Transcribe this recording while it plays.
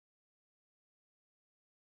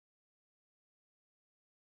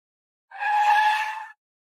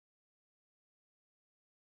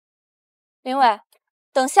林伟，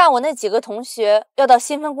等下我那几个同学要到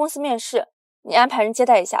新分公司面试，你安排人接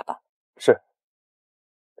待一下吧。是。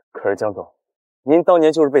可是江总，您当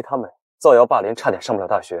年就是被他们造谣霸凌，差点上不了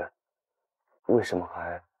大学，为什么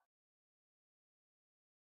还……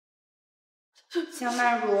江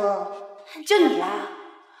曼如，就你啦，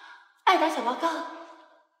爱打小报告，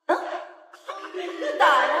打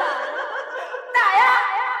呀，打呀，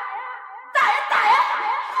打呀，打呀！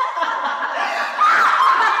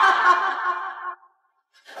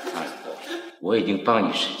我已经帮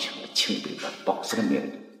你申请了清北的保送免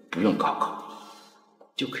读，不用高考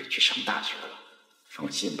就可以去上大学了。放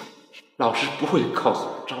心吧，老师不会告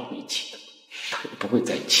诉赵美琪的，他也不会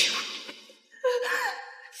再欺负你。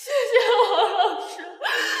谢谢王老师。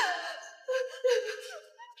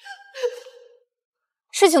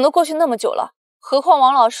事情都过去那么久了，何况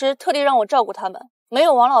王老师特地让我照顾他们，没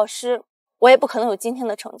有王老师，我也不可能有今天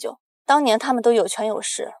的成就。当年他们都有权有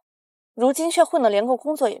势，如今却混得连个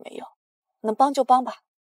工作也没有，能帮就帮吧。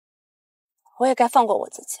我也该放过我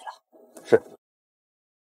自己了。是。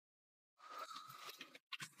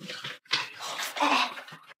哎，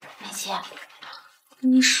美琪，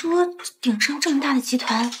你说鼎盛这么大的集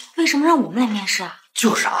团，为什么让我们来面试啊？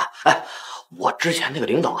就是啊，哎，我之前那个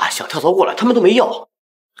领导啊，想跳槽过来，他们都没要，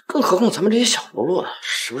更何况咱们这些小喽啰呢，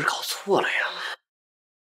是不是搞错了呀？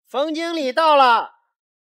冯经理到了。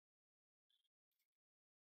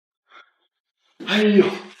哎呦，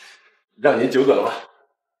让您久等了。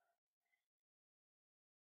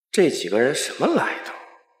这几个人什么来头？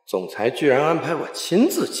总裁居然安排我亲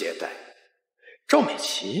自接待赵美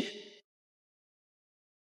琪。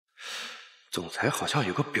总裁好像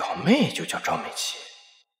有个表妹就叫赵美琪。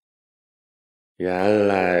原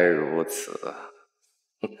来如此。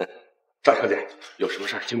赵小姐，有什么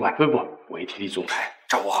事尽管吩咐，我一替总裁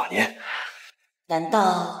照顾好您。难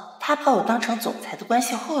道他把我当成总裁的关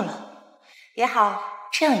系户了？也好，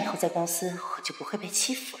这样以后在公司我就不会被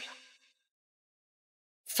欺负了。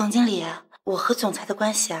总经理，我和总裁的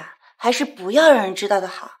关系啊，还是不要让人知道的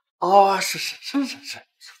好。哦，是。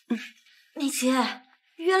美琪，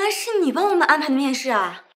原来是你帮我们安排的面试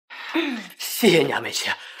啊！谢谢你啊，美琪，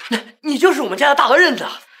你就是我们家的大额任子。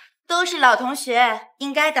都是老同学，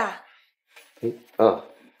应该的。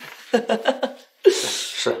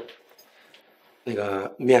是。那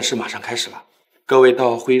个面试马上开始了，各位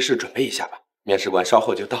到会议室准备一下吧。面试官稍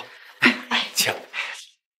后就到。请。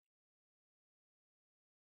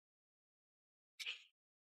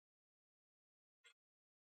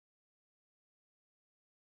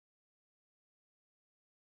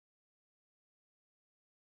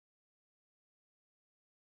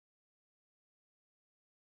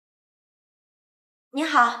你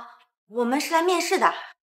好，我们是来面试的。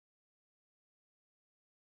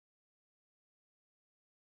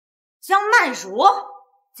江曼如，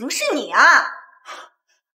怎么是你啊？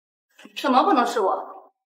怎么不能是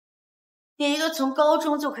我？你一个从高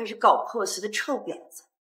中就开始搞破鞋的臭婊子，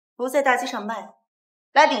不在大街上卖，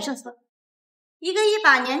来鼎盛集团，一个一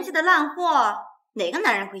把年纪的烂货，哪个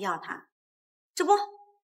男人会要他？这不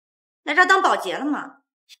来这儿当保洁了吗？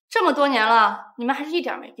这么多年了，你们还是一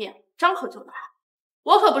点没变，张口就来。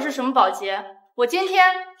我可不是什么保洁，我今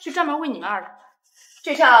天是专门为你们而来的。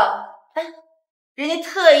这照，人家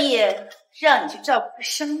特意让你去照顾个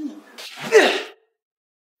生意。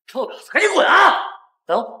臭婊子，赶紧滚啊！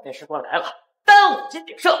等面试官来了，耽误进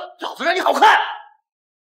鼎盛，老子让你好看！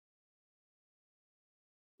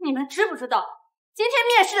你们知不知道今天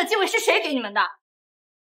面试的机会是谁给你们的？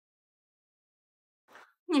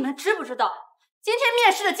你们知不知道今天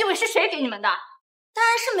面试的机会是谁给你们的？当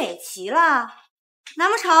然是美琪了。难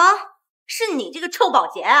不成是你这个臭保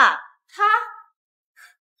洁啊？他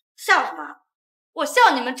笑什么？我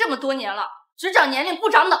笑你们这么多年了，只长年龄不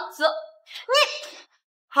长脑子。你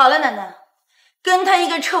好了，楠楠，跟他一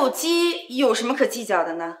个臭鸡有什么可计较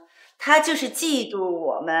的呢？他就是嫉妒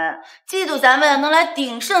我们，嫉妒咱们能来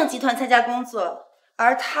鼎盛集团参加工作，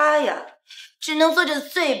而他呀，只能做着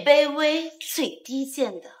最卑微、最低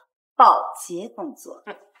贱的保洁工作。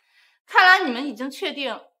看来你们已经确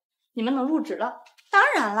定你们能入职了。当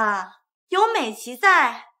然啦，有美琪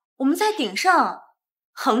在，我们在鼎盛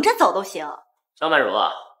横着走都行。张曼如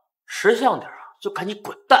啊，识相点啊，就赶紧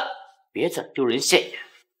滚蛋，别在这丢人现眼。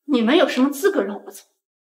你们有什么资格让我走？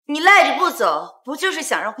你赖着不走，不就是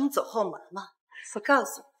想让我给你走后门吗？我告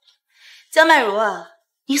诉你，江曼如啊，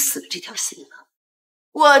你死了这条心了，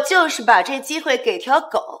我就是把这机会给条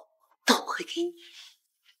狗，都不会给你。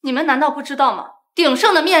你们难道不知道吗？鼎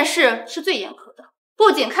盛的面试是最严苛的，不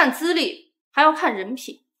仅看资历，还要看人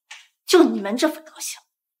品。就你们这副德行，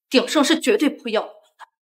鼎盛是绝对不会要你们的。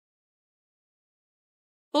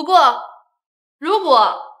不过，如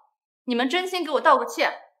果你们真心给我道个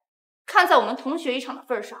歉，看在我们同学一场的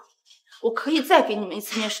份上，我可以再给你们一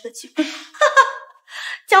次面试的机会。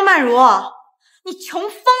江曼如，你穷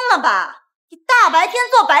疯了吧？你大白天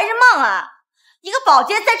做白日梦啊！一个保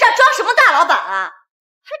洁在这儿装什么大老板啊？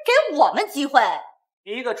还给我们机会？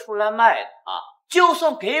一个出来卖的啊，就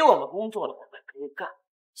算给我们工作了，我们可以干，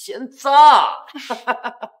嫌脏。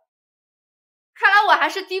看来我还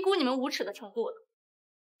是低估你们无耻的程度了。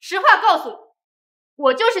实话告诉你，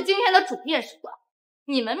我就是今天的主面试官，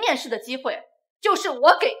你们面试的机会就是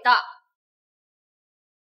我给的。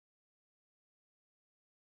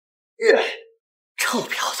臭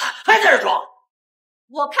婊子，还在这装！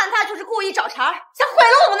我看他就是故意找茬，想毁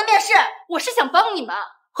了我们的面试。我是想帮你们。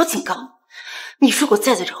我警告你，你如果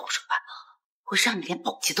再在这胡说八道，我让你连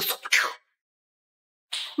保洁都做不成。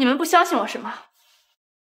你们不相信我是吗？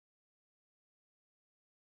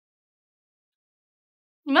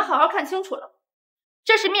你们好好看清楚了，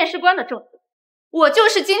这是面试官的证据，我就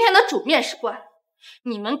是今天的主面试官。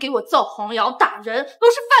你们给我造黄谣打人都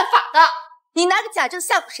是犯法的。你拿个假证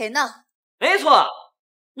吓唬谁呢？没错，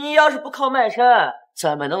你要是不靠卖身，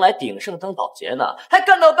怎么能来鼎盛当保洁呢？还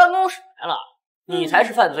干到办公室来了，你才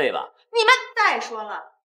是犯罪吧？你们再说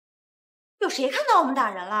了，有谁看到我们打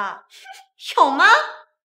人了？有吗？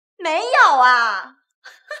没有啊！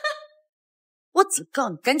我警告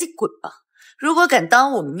你，赶紧滚吧！如果敢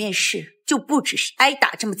耽误我们面试，就不只是挨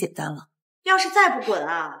打这么简单了。要是再不滚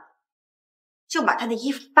啊，就把他的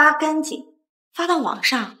衣服扒干净，发到网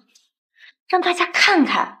上，让大家看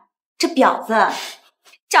看这婊子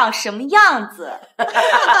长什么样子。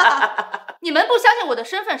你们不相信我的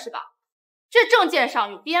身份是吧？这证件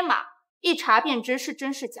上有编码，一查便知是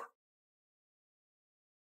真是假。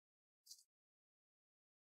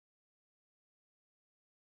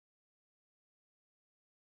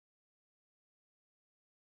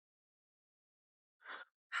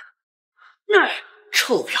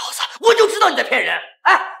臭婊子，我就知道你在骗人！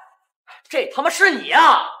哎，这他妈是你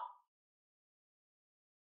啊！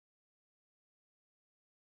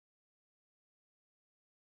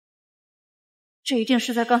这一定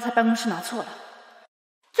是在刚才办公室拿错了。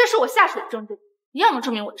这是我下属的证据，一样能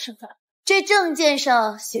证明我的身份。这证件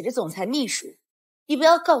上写着总裁秘书，你不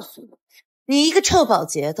要告诉我，你一个臭保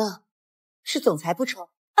洁的，是总裁不成？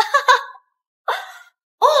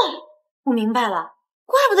哦，我明白了，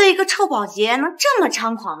怪不得一个臭保洁能这么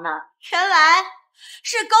猖狂呢，原来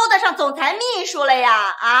是勾搭上总裁秘书了呀！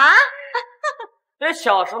啊！这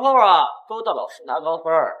小时候啊，勾搭老师拿高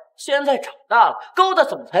分，现在长大了，勾搭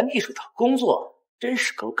总裁秘书找工作，真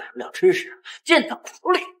是狗改不了吃屎，见到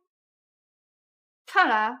苦力。看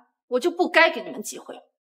来我就不该给你们机会。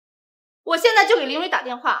我现在就给林蕊打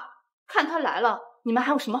电话，看他来了，你们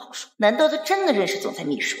还有什么好说？难道他真的认识总裁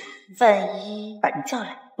秘书？万一把人叫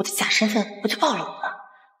来，我的假身份不就暴露了？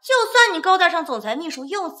就算你勾搭上总裁秘书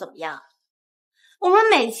又怎么样？我们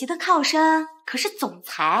美琪的靠山可是总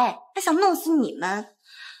裁，他想弄死你们，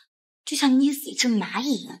就像捏死一只蚂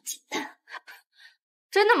蚁一样简单。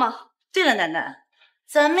真的吗？对了，楠楠，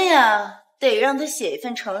咱们呀得让他写一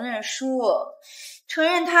份承认书，承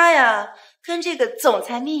认他呀跟这个总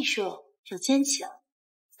裁秘书有奸情。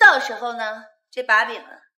到时候呢，这把柄呢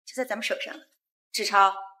就在咱们手上了。志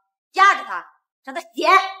超，压着他，让他写。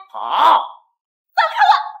好，放开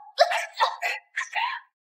我！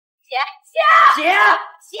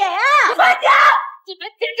写呀！你快点！你们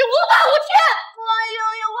简直无法无天！哎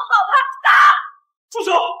呦，我好怕打！住手！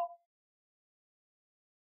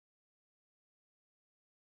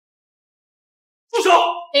住手！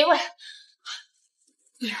林蕊，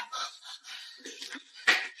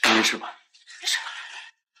没事吧？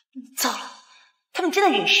糟了，他们真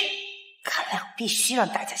的认识，看来我必须让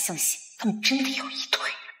大家相信他们真的有一腿。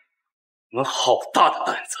你们好大的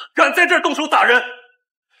胆子，敢在这儿动手打人！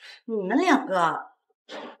你们两个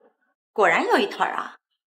果然有一腿啊！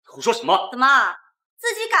胡说什么？怎么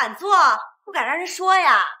自己敢做，不敢让人说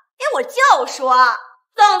呀？哎，我就说，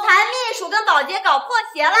总裁秘书跟保洁搞破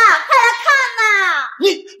鞋了，快来看呐！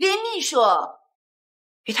林秘书，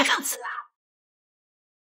别太放肆了。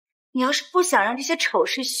你要是不想让这些丑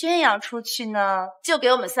事宣扬出去呢，就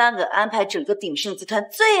给我们3个安排整个鼎盛集团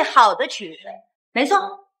最好的职位。没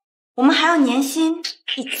错，我们还要年薪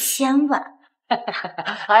1000万。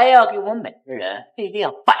还要给我们每个人配辆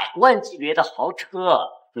100万级别的豪车，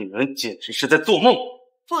你们简直是在做梦！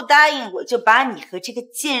不答应我就把你和这个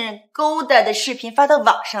贱人勾搭的视频发到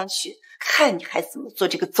网上去，看你还怎么做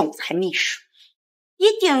这个总裁秘书。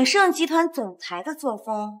以鼎盛集团总裁的作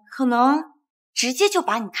风，可能直接就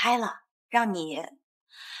把你开了，让你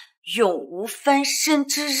永无翻身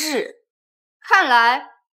之日。看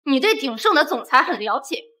来你对鼎盛的总裁很了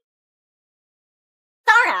解。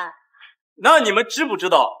当然，那你们知不知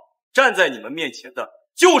道，站在你们面前的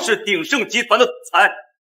就是鼎盛集团的总裁？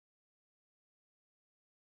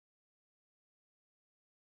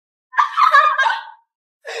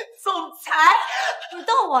总裁，你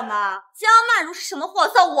逗我呢？江曼如是什么货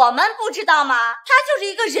色，我们不知道吗？她就是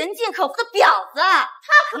一个人尽可夫的婊子，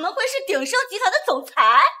她可能会是鼎盛集团的总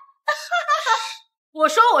裁。我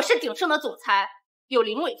说我是鼎盛的总裁，有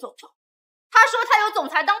林伟作证。他说他有总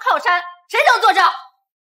裁当靠山，谁能作证？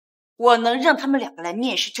我能让他们两个来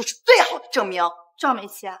面试，就是最好的证明。赵美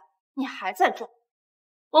琪，你还在装？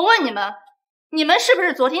我问你们，你们是不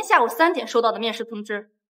是昨天下午3点收到的面试通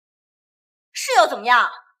知？是又怎么样？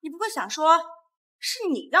你不会想说，是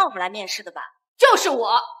你让我们来面试的吧？就是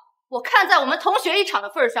我，我看在我们同学一场的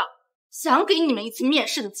份上，想给你们一次面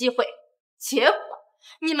试的机会，结果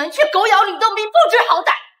你们却狗咬吕洞宾，不知好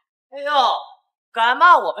歹。哎呦，敢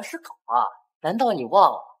骂我们是狗啊？难道你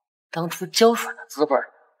忘了当初交水的滋味？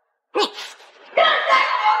你现在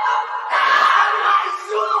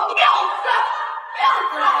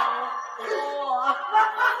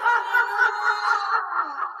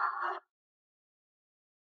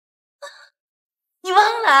你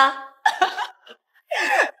忘了？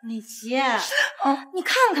美琪，你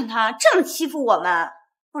看看他这么欺负我们，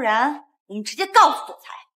不然我们直接告诉总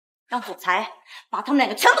裁，让总裁把他们两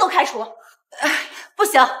个全部都开除。不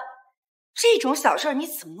行，这种小事你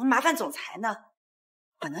怎么能麻烦总裁呢？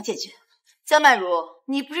我能解决。江曼如，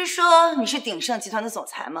你不是说你是鼎盛集团的总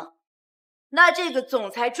裁吗？那这个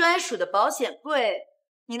总裁专属的保险柜，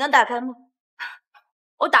你能打开吗？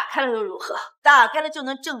我打开了又如何？打开了就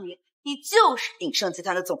能证明你就是鼎盛集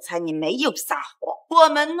团的总裁，你没有撒谎。我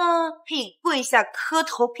们呢，可以跪下磕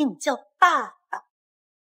头给你叫爸爸。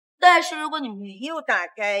但是如果你没有打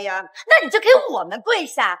开呀，那你就给我们跪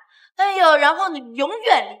下。哎呦，然后你永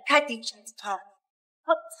远离开鼎盛集团。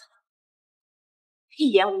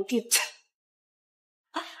一言为定。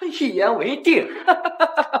一言为定。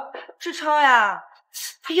志超呀，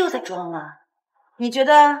他又在装了。你觉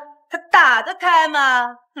得他打得开吗？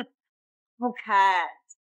哼，不开。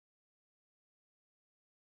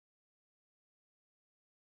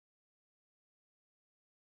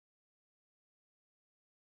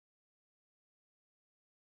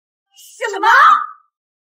什么？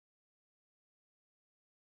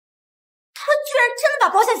他居然真的把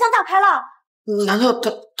保险箱打开了？难道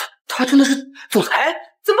他真的是总裁？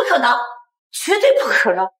怎么可能？绝对不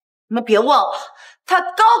可能！你们别忘了，他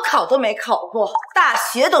高考都没考过，大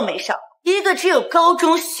学都没上，一个只有高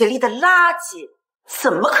中学历的垃圾，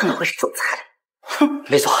怎么可能会是总裁？哼，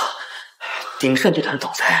没错，鼎盛集团的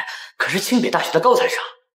总裁可是清北大学的高材生，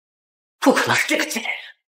不可能是这个贱人。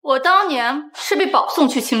我当年是被保送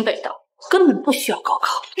去清北的，根本不需要高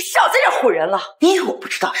考。你少在这唬人了！你以为我不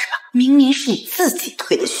知道是吧？明明是你自己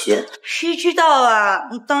退的学，谁知道啊？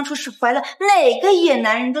你当初是怀了哪个野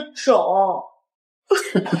男人的种？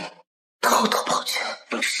偷偷跑去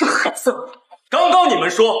生孩子了。刚刚你们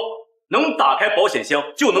说能打开保险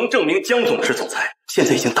箱就能证明江总是总裁，现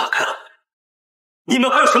在已经打开了，你们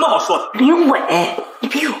还有什么好说的？林伟，你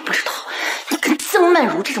别以为我不知道，你跟江曼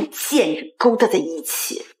如这种贱人勾搭在一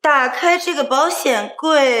起，打开这个保险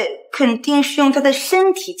柜肯定是用他的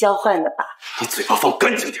身体交换的吧？你嘴巴放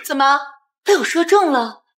干净点！怎么被我说中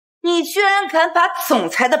了？你居然敢把总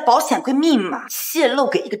裁的保险柜密码泄露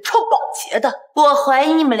给一个臭保洁的！我怀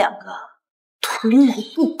疑你们两个图谋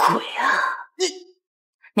不轨啊！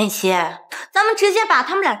美琪，咱们直接把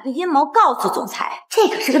他们两个阴谋告诉总裁，这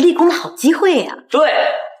可是个立功的好机会呀！对，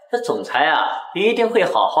这总裁啊，一定会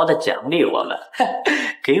好好的奖励我们，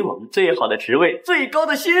给我们最好的职位、最高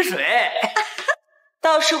的薪水。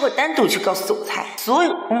到时候我单独去告诉总裁，所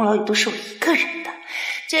有功劳也都是我一个人的。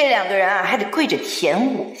这两个人啊，还得跪着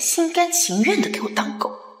舔我，心甘情愿的给我当狗。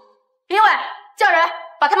林伟，叫人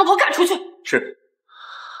把他们给我赶出去。是。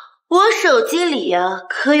我手机里呀，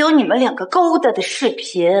可有你们两个勾搭的视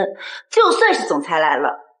频，就算是总裁来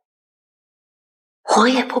了，我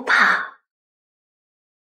也不怕。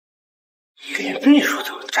连秘书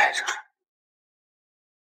都能站着。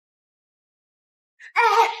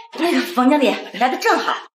那个冯经理来的正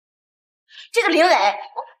好，这个林伟，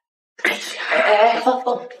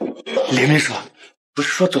林秘书，不是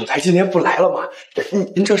说总裁今天不来了吗？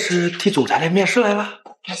您这是替总裁来面试来了？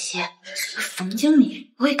那些这个冯经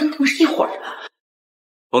理，我也跟他们是一伙儿的。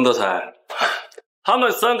冯德才，他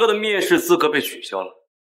们3个的面试资格被取消了，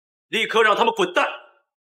立刻让他们滚蛋！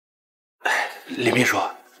林秘书，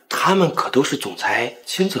他们可都是总裁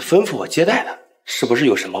亲自吩咐我接待的，是不是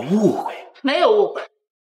有什么误会？没有误会，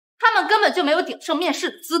他们根本就没有鼎盛面试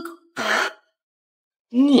的资格。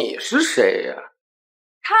你是谁呀？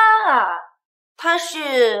他啊，他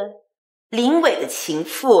是林伟的情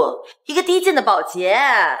妇，一个低贱的保洁。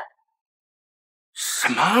什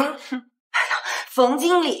么？冯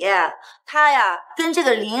经理，他呀跟这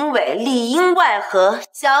个林伟里应外合，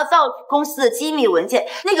想要盗取公司的机密文件，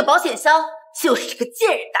那个保险箱就是这个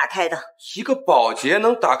贱人打开的。一个保洁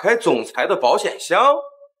能打开总裁的保险箱？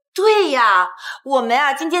对呀，我们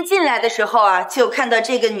啊今天进来的时候啊，就看到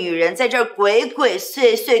这个女人在这儿鬼鬼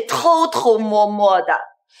祟祟、偷偷摸摸的，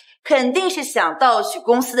肯定是想盗取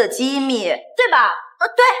公司的机密，对吧？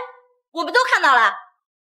对，我们都看到了，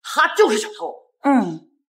他就是小偷。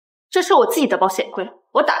这是我自己的保险柜，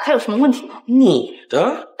我打开有什么问题吗？你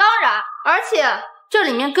的？当然，而且这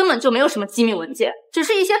里面根本就没有什么机密文件，只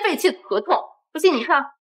是一些废弃的合同。不信你看，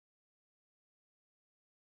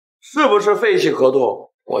是不是废弃合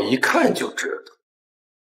同？我一看就知道。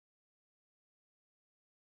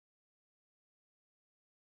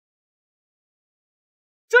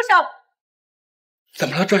住手！怎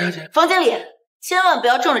么了，赵小姐？冯经理，千万不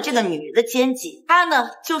要中了这个女人的奸计。她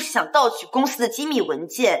呢，就是想盗取公司的机密文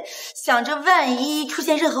件，想着万一出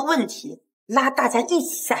现任何问题，拉大家一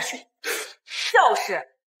起下水。就是。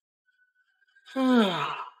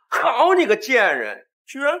好你个贱人，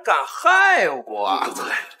居然敢害我！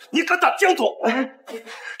你敢打江总？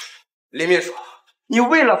林秘书，你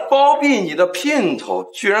为了包庇你的姘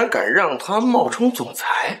头，居然敢让他冒充总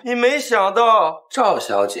裁？你没想到赵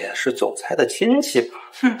小姐是总裁的亲戚吧？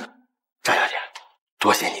赵小姐，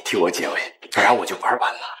多谢你替我解围，不然我就玩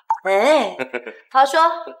完了。哎，好说，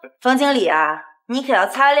冯经理啊，你可要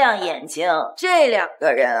擦亮眼睛，这两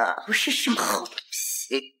个人啊，不是什么好东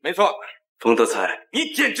西。没错，冯德才，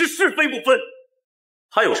你简直是非不分。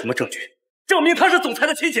还有什么证据证明他是总裁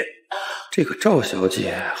的亲戚？这个赵小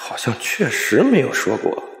姐好像确实没有说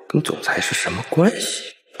过跟总裁是什么关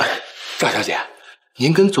系。赵小姐，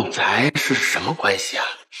您跟总裁是什么关系啊？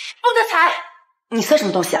冯德才，你算什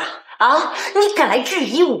么东西啊？啊，你敢来质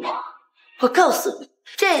疑我？我告诉你，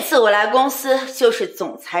这次我来公司就是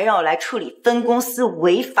总裁让我来处理分公司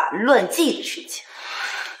违法乱纪的事情。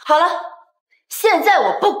好了，现在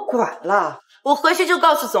我不管了，我回去就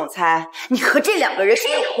告诉总裁，你和这两个人是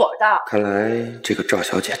一伙的。看来这个赵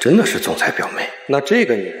小姐真的是总裁表妹，那这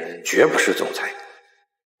个女人绝不是总裁。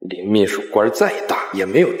林秘书官再大，也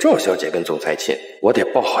没有赵小姐跟总裁亲。我得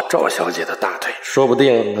抱好赵小姐的大腿，说不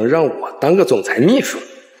定能让我当个总裁秘书。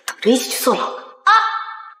等着一起去坐牢啊！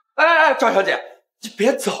哎，赵小姐，你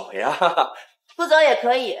别走呀！不走也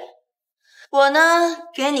可以，我呢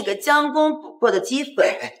给你个将功补过的机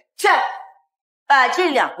会。去，把这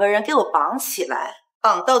两个人给我绑起来，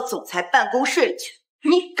绑到总裁办公室里去。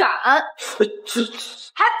你敢？还快去！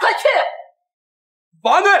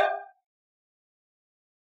反对！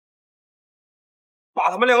把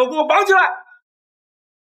他们两个给我绑起来！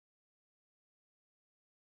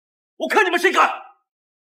我看你们谁敢！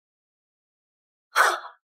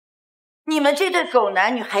你们这对狗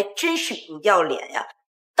男女还真是不要脸呀！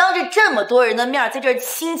当着这么多人的面，在这儿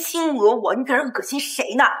卿卿我我，你可是恶心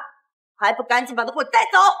谁呢？还不赶紧把他给我带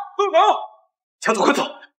走！不走！江总，快走！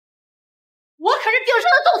我可是鼎盛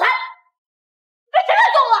的总裁，被谁带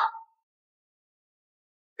走了？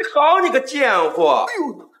好你个贱货！哎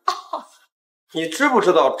呦！你知不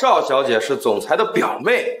知道赵小姐是总裁的表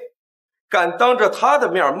妹？敢当着她的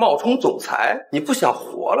面冒充总裁，你不想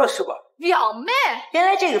活了是吧？表妹，原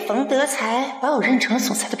来这个冯德才把我认成了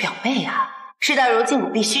总裁的表妹啊！事到如今，我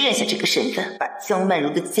必须认下这个身份，把江曼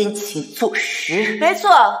如的奸情坐实。没错，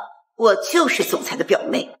我就是总裁的表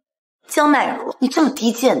妹。江曼如，你这么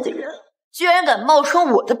低贱的人，居然敢冒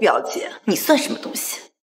充我的表姐，你算什么东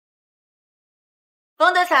西？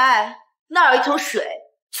冯德才，那儿有一桶水，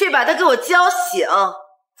去把他给我浇醒，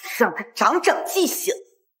让他长长记性。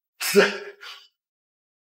是。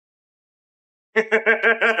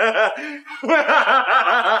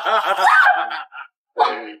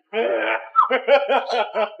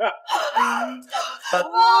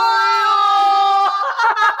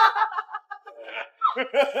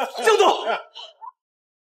江总，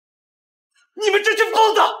你们这群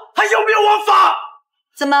疯子还有没有王法？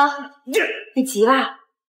怎么，你急了？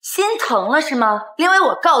心疼了是吗？林伟，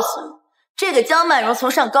我告诉你，这个江曼如从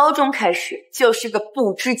上高中开始就是个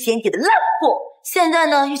不知检点的烂货，现在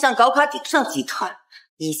呢又想搞垮鼎盛集团，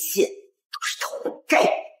一切都是他活该。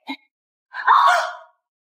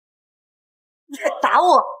你还打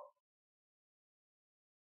我？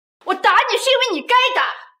我打你是因为你该打，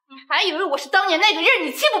你还以为我是当年那个任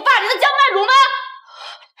你欺负霸凌的江曼如吗？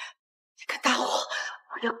你敢打我，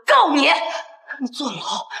我要告你，让你坐牢！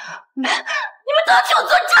你们都要替我作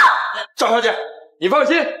证！赵小姐，你放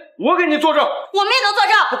心，我给你作证。我没能作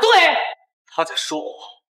证。对，他在说我，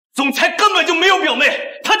总裁根本就没有表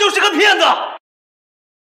妹，他就是个骗子。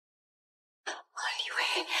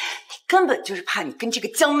根本就是怕你跟这个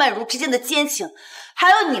江曼如之间的奸情，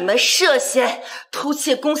还有你们涉嫌偷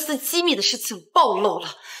窃公司机密的事情暴露了，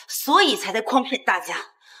所以才在诓骗大家。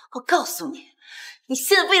我告诉你，你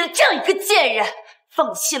现在为了这样一个贱人，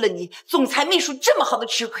放弃了你总裁秘书这么好的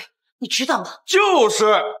职位，你知道吗？就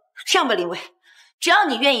是。这样吧，林伟，只要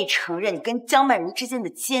你愿意承认你跟江曼如之间的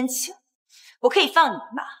奸情，我可以放你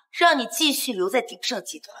一马，让你继续留在鼎盛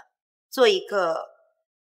集团，做一个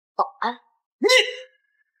保安。你，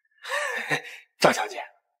赵小姐，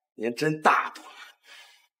您真大度。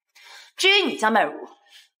至于你江曼如，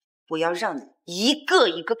我要让你一个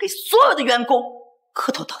一个给所有的员工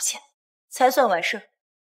磕头道歉，才算完事。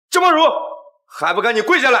江曼如，还不赶紧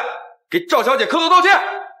跪下来，给赵小姐磕头道歉！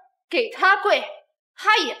给他跪，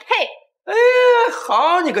他也配？哎，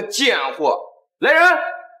好你个贱货！来人，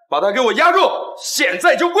把他给我压住，现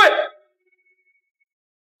在就跪！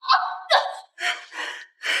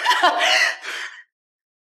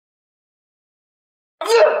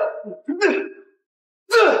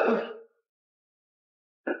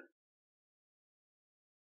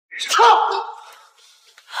操！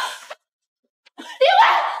林伟，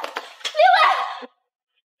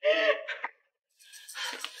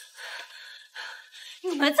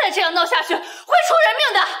你们再这样闹下去，会出人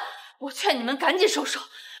命的！我劝你们赶紧收手，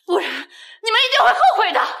不然你们一定会后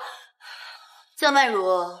悔的。江曼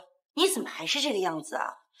如，你怎么还是这个样子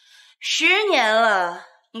啊？10年了，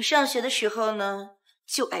你上学的时候呢，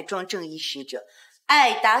就爱装正义使者，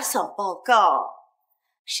爱打小报告。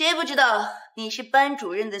谁不知道你是班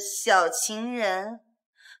主任的小情人？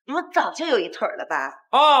你们早就有一腿了吧？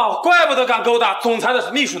哦，怪不得敢勾搭总裁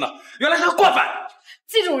的秘书呢，原来是个惯犯。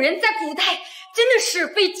这种人在古代真的是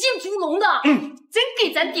被禁足笼的，真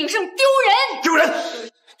给咱鼎盛丢人！丢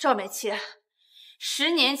人！赵美琪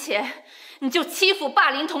，10年前你就欺负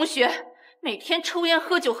霸凌同学，每天抽烟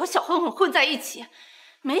喝酒和小混混混在一起，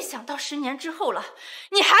没想到10年之后了，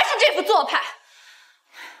你还是这副做派。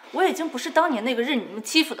我已经不是当年那个任你们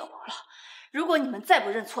欺负的我了，如果你们再不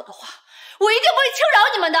认错的话，我一定不会轻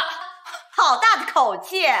饶你们的。好大的口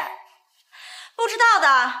气！不知道的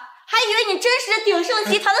还以为你真是鼎盛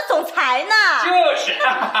集团的总裁呢。就是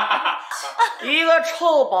一个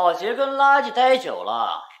臭保洁跟垃圾待久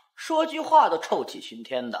了，说句话都臭气熏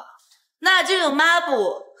天的。那就用抹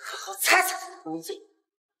布好好擦擦他的东西。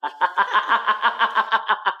放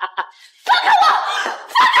开我！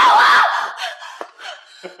放开我！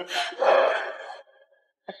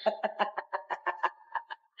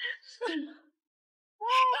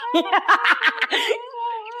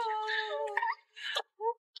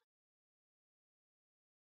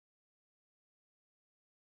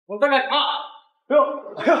我在干什么？哎呦，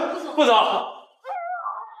哎呦，副总，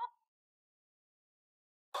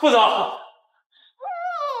副总，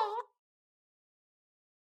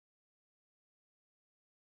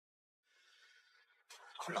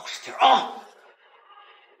给我老实点啊！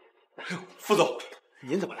哎呦，副总，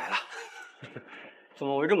您怎么来了？怎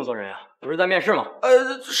么围这么多人呀？不是在面试吗？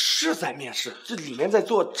是在面试，这里面在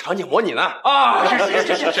做场景模拟呢。啊，是。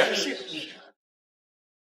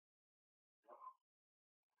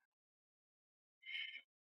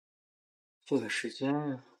这个时间，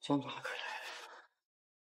江总还可以来。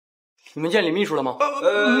你们见李秘书了吗？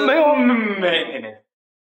没有，没。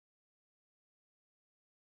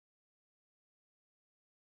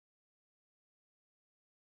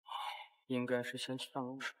应该是先上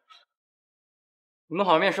路。你们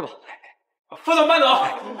好好面试吧。副总，慢走，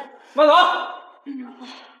慢走。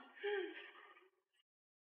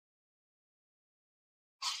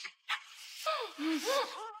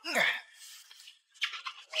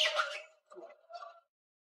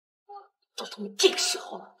都他妈这个时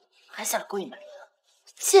候了，还下来勾引美人，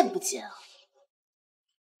贱不贱啊？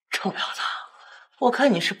臭婊子，我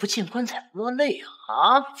看你是不进棺材不落泪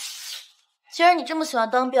啊！既然你这么喜欢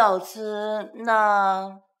当婊子，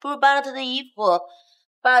那不如扒了他的衣服，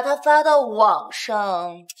把他发到网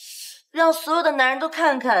上，让所有的男人都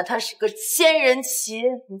看看他是个千人骑、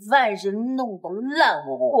万人弄的烂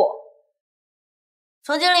货。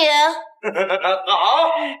冯经理，好，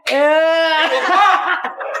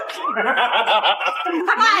我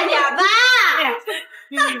怕，快点吧！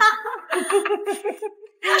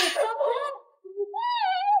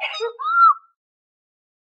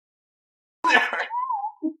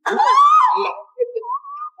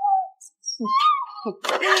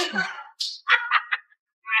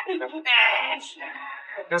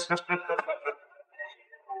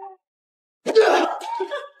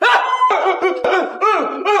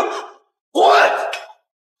滚！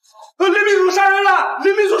林秘书杀人了！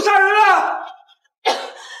林秘书杀人了！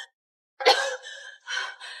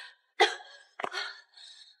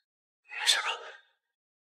没事吧？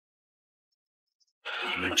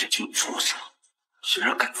这群畜生居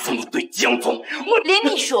然敢这么对江总！我林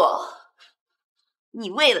秘书，你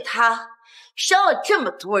为了他伤了这么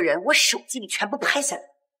多人，我手机里全部拍下来。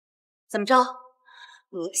怎么着？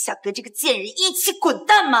你想跟这个贱人一起滚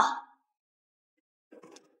蛋吗？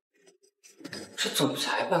这总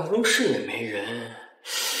裁办公室也没人，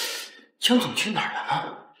江总去哪儿了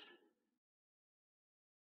呢？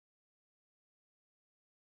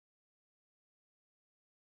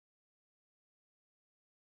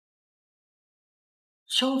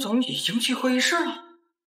江总已经去会议室了。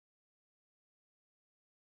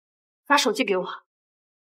把手机给我。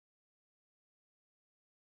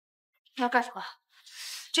你要干什么？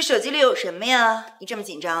这手机里有什么呀？你这么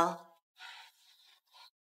紧张？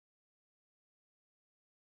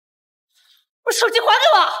把手机还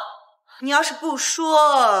给我！你要是不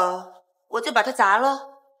说，我就把它砸了。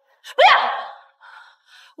不要！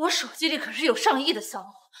我手机里可是有上亿的项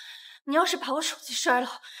目，你要是把我手机摔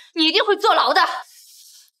了，你一定会坐牢的。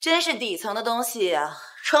真是底层的东西呀，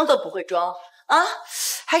装都不会装啊！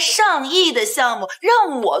还上亿的项目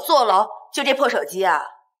让我坐牢，就这破手机啊！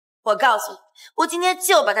我告诉你，我今天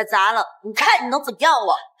就把它砸了，你看你能怎么样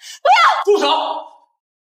我？不要！住手！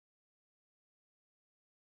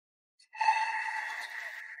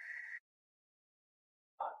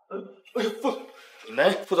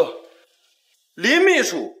副总，林秘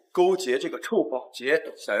书勾结这个臭保洁，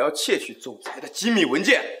想要窃取总裁的机密文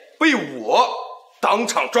件，被我当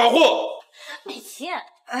场抓获。美琪，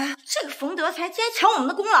这个冯德才竟然抢我们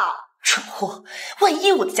的功劳，蠢货！万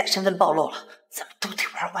一我的假身份暴露了，咱们都得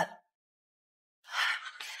玩完。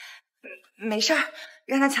没事儿，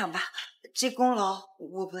让他抢吧，这功劳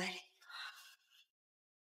我不爱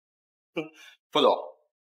领。副总，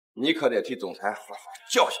你可得替总裁好好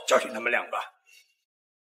教训教训他们两个。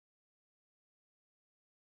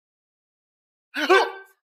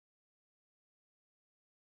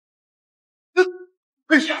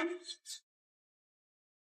哎呀！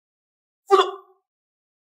副总，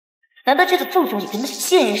难道这个副总也跟那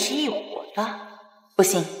贱人是一伙的？不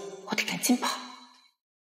行，我得赶紧跑。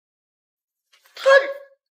他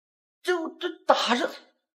这打着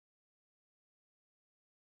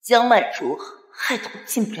江曼如，害得我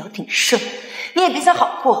进不了鼎盛，你也别想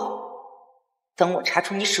好过。等我查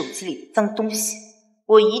出你手机里的脏东西，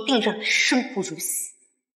我一定让你生不如死。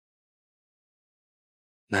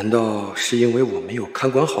难道是因为我没有看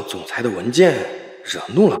管好总裁的文件，惹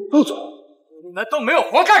怒了副总？你们都没有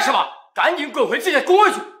活干是吧？赶紧滚回自己的工位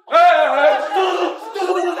去！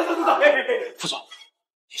副总，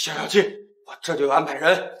你消消气，我这就安排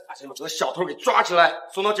人把这两个小偷给抓起来，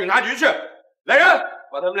送到警察局去。来人，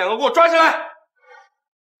把他们两个给我抓起来！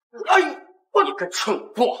哎呦，我你个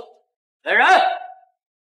蠢货！来人，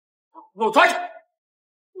给我抓起来！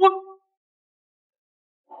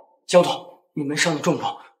江总，你们伤得重不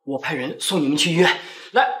重？我派人送你们去医院。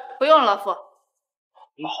来，不用了，老傅。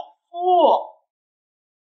老傅，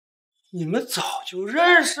你们早就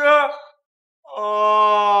认识？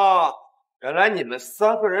哦，原来你们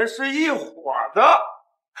三个人是一伙的。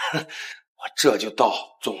我这就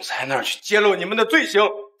到总裁那儿去揭露你们的罪行，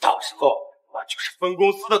到时候我就是分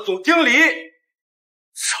公司的总经理。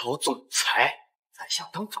找总裁还想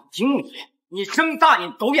当总经理？你睁大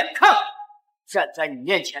眼抖眼看看，站在你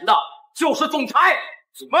面前的就是总裁。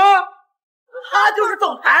什么？他就是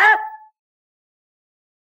总裁？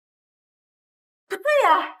不对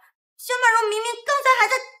呀，江曼如明明刚才还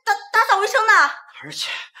在打扫卫生呢。而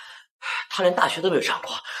且他连大学都没有上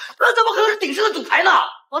过，那怎么可能是鼎盛的总裁呢？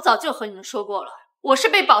我早就和你们说过了，我是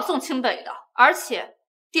被保送清北的，而且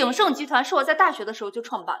鼎盛集团是我在大学的时候就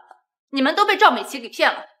创办的，你们都被赵美琪给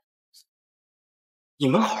骗了。你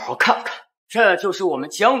们好好看看，这就是我们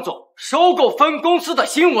江总收购分公司的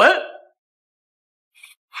新闻。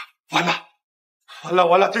完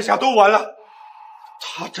了，这下都完了。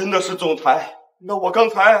他真的是总裁，那我刚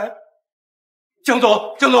才……江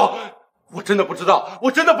总，我真的不知道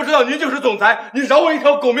您就是总裁，您饶我一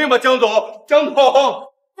条狗命吧，江总。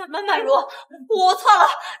曼如，我错了，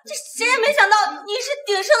这谁也没想到你是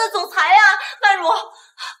鼎盛的总裁呀，曼如。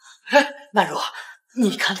曼如，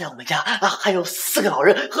你看在我们家还有4个老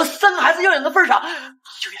人和3个孩子要养的份上，你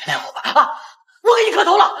就原谅我吧啊！我给你磕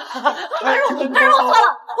头了。曼如，我错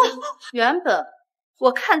了。原本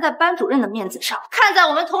我看在班主任的面子上，看在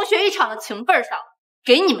我们同学一场的情分上，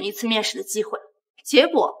给你们一次面试的机会，结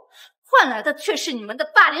果换来的却是你们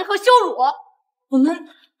的霸凌和羞辱。我们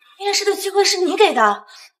面试的机会是你给的，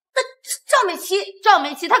那赵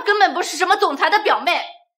美琪她根本不是什么总裁的表妹，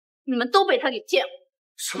你们都被她给骗了。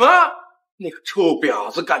什么？那个臭婊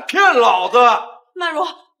子敢骗老子？曼如，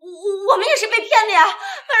我们也是被骗的呀！曼如，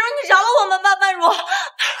你饶了我们吧，曼如。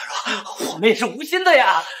我们也是无心的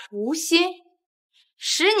呀。无心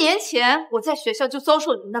？10年前我在学校就遭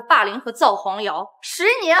受你们的霸凌和造黄谣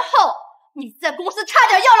，10年后你在公司差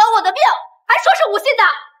点要了我的命，还说是无心的。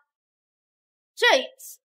这一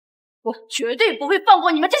次，我绝对不会放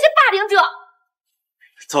过你们这些霸凌者。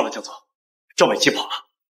糟了，江总，赵美琪跑了。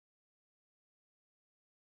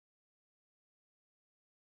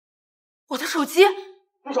我的手机。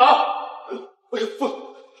部长，副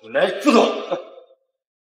总。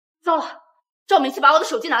糟了，赵美琪把我的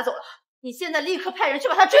手机拿走了。你现在立刻派人去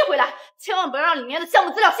把她追回来，千万不要让里面的项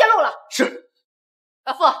目资料泄露了。是。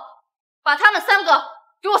老傅，把他们3个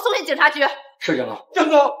给我送进警察局。是江总。江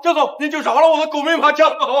总，您就饶了我的狗命吧，江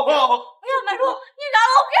总。哎呀，曼如，你饶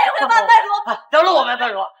了我给回吧，曼如。饶了我们，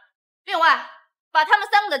曼如。另外，把他们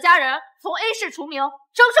3个的家人从 A 市除名，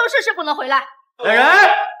生生世世不能回来。来人，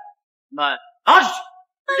拿出去。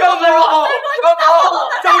江总，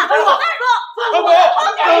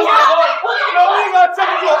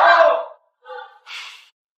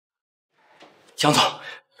江总，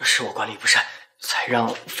是我管理不善，才让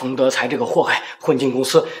冯德才这个祸害混进公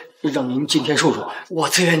司，让您今天受辱。我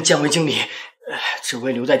自愿降为经理，只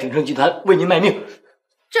为留在鼎盛集团为您卖命。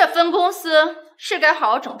这分公司是该好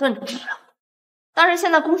好整顿整顿了。当然，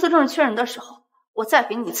现在公司正是缺人的时候，我再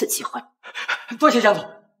给你一次机会。多谢江总。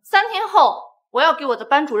3天后，我要给我的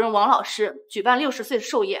班主任王老师举办60岁的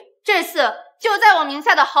寿宴，这次就在我名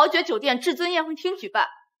下的豪爵酒店至尊宴会厅举办。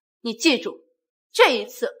你记住，这一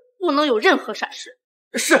次不能有任何闪失。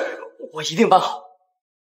是，我一定办好。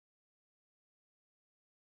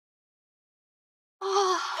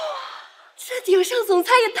这鼎盛总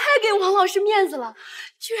裁也太给王老师面子了，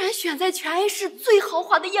居然选在全 A 市最豪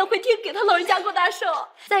华的宴会厅给他老人家过大寿。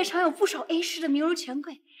在场有不少 A 市的名流权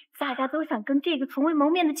贵，大家都想跟这个从未谋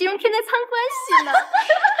面的金融天才攀关系呢。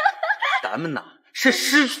咱们呐是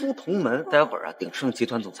师出同门，待会儿啊，鼎盛集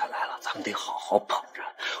团总裁来了，咱们得好好捧着，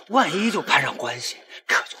万一就攀上关系，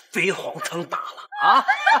可就飞黄腾达了啊！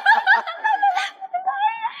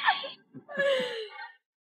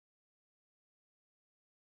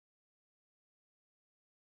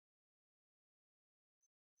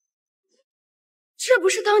这不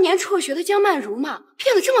是当年辍学的江曼如吗？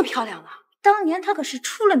变得这么漂亮了。当年她可是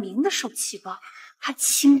出了名的受气包，她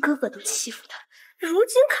亲哥哥都欺负她，如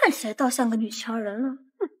今看起来倒像个女强人了。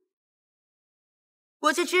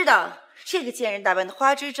我就知道这个贱人打扮的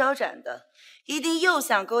花枝招展的，一定又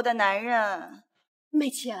想勾搭男人。美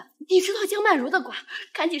琪，你知道江曼如的瓜，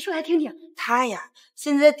赶紧说来听听。她呀，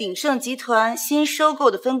现在在鼎盛集团新收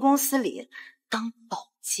购的分公司里当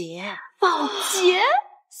保洁。保洁？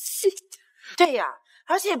对呀，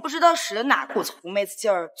而且也不知道使了哪股粗妹子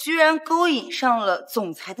劲儿，居然勾引上了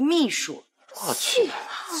总裁的秘书。我去，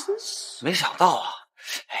没想到啊！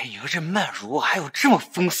哎，你说这曼如还有这么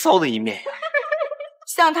风骚的一面呀！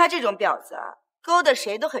像她这种婊子啊，勾搭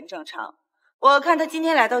谁都很正常。我看她今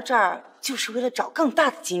天来到这儿，就是为了找更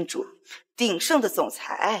大的金主，鼎盛的总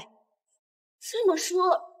裁。这么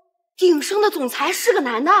说，鼎盛的总裁是个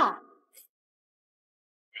男的？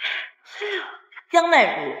江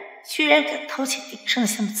曼如居然敢偷窃鼎盛的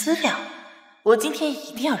项目资料，我今天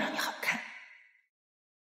一定要让你好看。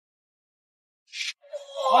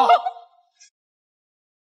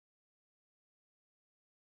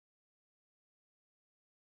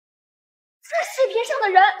这视频上的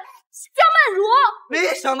人，江曼如。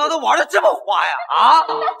没想到他玩的这么花呀！啊！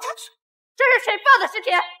这是谁放的视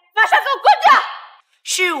频？马上给我滚掉！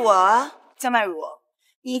是我，江曼如。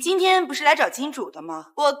你今天不是来找金主的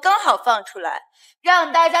吗？我刚好放出来，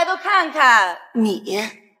让大家都看看你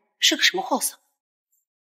是个什么货色。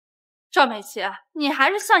赵美琪，你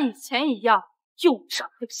还是像以前一样又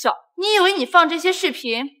长又笑。你以为你放这些视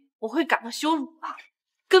频，我会感到羞辱吗？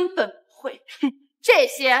根本不会。这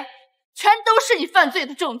些全都是你犯罪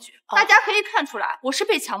的证据，大家可以看出来，我是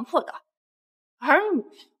被强迫的。而你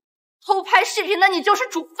偷拍视频的，你就是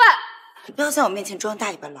主犯。你不要在我面前装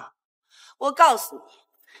大尾巴狼。我告诉你，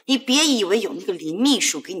你别以为有那个林秘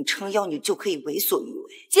书给你撑腰，你就可以为所欲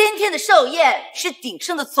为。今天的寿宴是鼎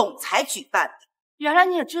盛的总裁举办的。原来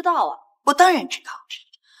你也知道啊？我当然知道，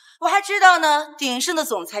我还知道呢。鼎盛的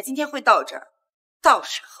总裁今天会到这儿，到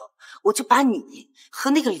时候我就把你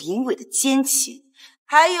和那个林伟的奸情，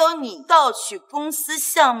还有你盗取公司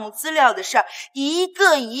项目资料的事儿，一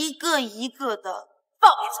个一个的报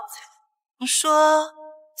给总裁。你说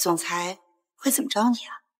总裁会怎么着你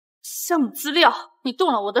啊？项目资料，你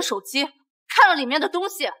动了我的手机，看了里面的东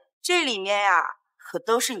西。这里面呀，可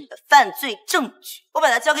都是你的犯罪证据。我把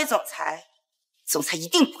它交给总裁，总裁一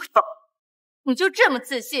定不会放你就这么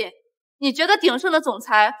自信？你觉得鼎盛的总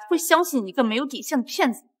裁会相信你一个没有底线的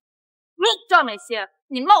骗子？赵美琪，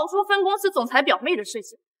你冒充分公司总裁表妹的事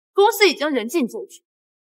情，公司已经人尽皆知。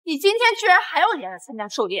你今天居然还有脸来参加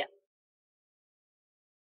寿宴？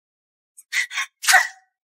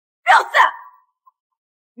婊子！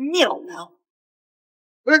妙男！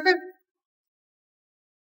不是，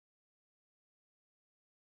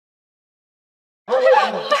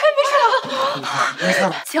没事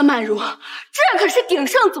了。江曼如，这可是鼎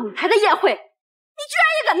盛总裁的宴会，你居然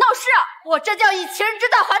也敢闹事啊！我这叫以其人之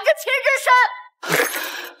道还治其人之身。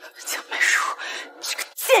江曼如，这个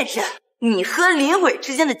贱人，你和林伟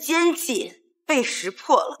之间的奸计被识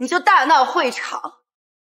破了，你就大闹会场。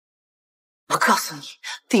我告诉你，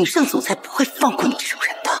鼎盛总裁不会放过你这种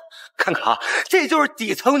人的。看看啊，这就是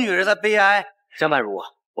底层女人的悲哀。江曼如，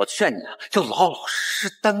我劝你啊，就老老实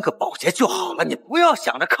实当个保洁就好了，你不要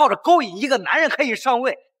想着靠着勾引一个男人可以上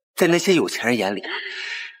位。在那些有钱人眼里，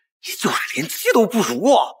你就是连鸡都不如。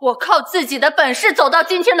我靠自己的本事走到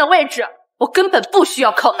今天的位置，我根本不需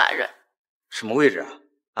要靠男人。什么位置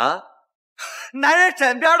啊？啊？男人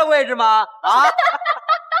枕边的位置吗？啊？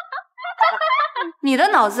你的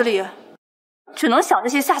脑子里只能想这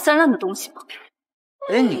些下三滥的东西吗？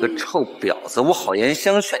哎，你个臭婊子，我好言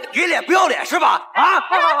相劝，你给脸不要脸是吧？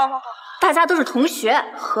啊！大家都是同学，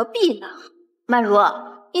何必呢？曼如，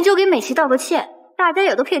你就给美琪道个歉，大家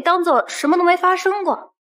也都可以当做什么都没发生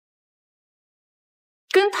过。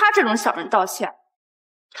跟他这种小人道歉，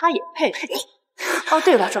他也配？哦，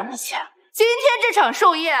对了，赵美琪，今天这场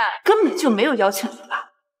寿宴根本就没有邀请你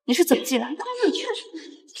吧？你是怎么进来的？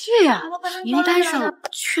对呀，名单上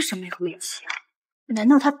确实没有美琪啊，难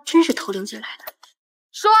道他真是偷溜进来的？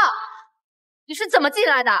说，你是怎么进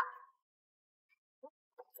来的？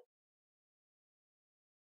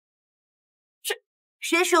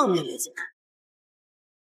谁说我没有邀请函？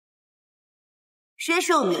谁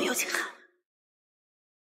说我没有邀请函？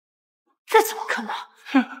这怎么可能？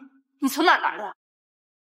哼，你从哪来的？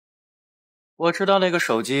我知道那个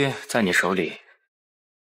手机在你手里。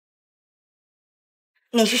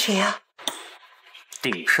你是谁呀？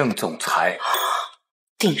鼎盛总裁。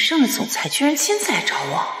鼎盛的总裁居然亲自来找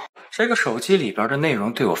我。这个手机里边的内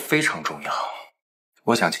容对我非常重要，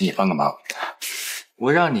我想请你帮个忙，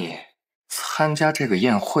我让你参加这个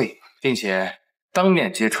宴会，并且当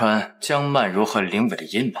面揭穿江曼如和林伟的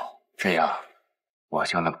阴谋，这样我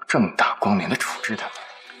就能正大光明的处置他们。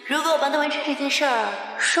如果我帮他完成这件事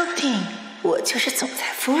儿，说不定我就是总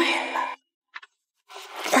裁夫人了。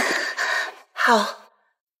好，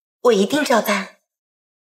我一定照办。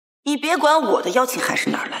你别管我的邀请函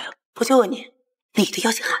是哪儿来的，我就问你，你的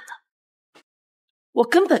邀请函呢？我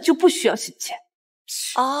根本就不需要请柬。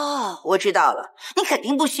哦，我知道了，你肯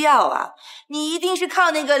定不需要啊，你一定是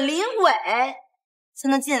靠那个林伟才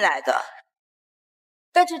能进来的。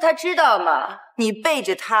但是他知道吗？你背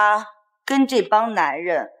着他跟这帮男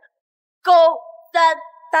人勾三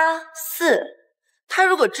搭四，他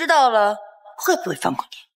如果知道了，会不会放过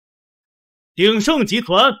你？鼎盛集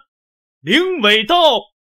团，林伟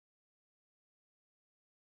到。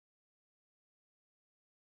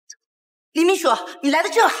李秘书，你来的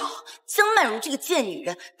正好。江曼如这个贱女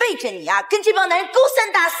人背着你啊，跟这帮男人勾三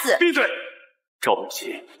搭四。闭嘴！赵美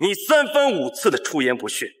琪，你三番五次的出言不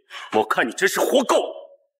逊，我看你真是活够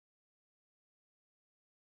了。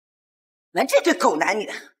你们这对狗男女，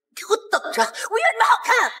给我等着，我要你们好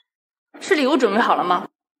看。是礼物准备好了吗？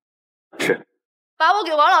是。把我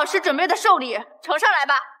给王老师准备的寿礼呈上来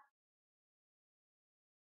吧。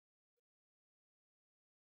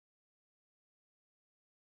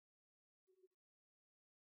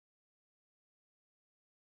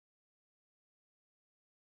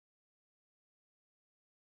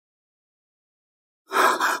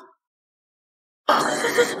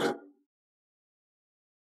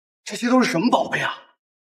这些都是什么宝贝啊？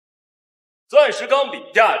钻石钢笔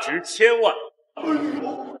价值1000万，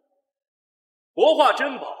国画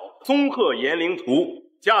珍宝松鹤延龄图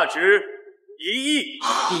价值1亿，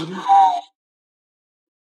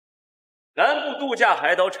南部度假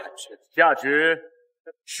海岛产权价值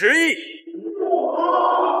10亿。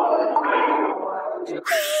江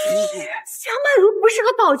曼如不是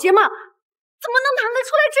个保洁吗？怎么能拿得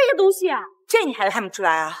出来这些东西啊？这你还看不出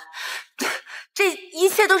来啊？这一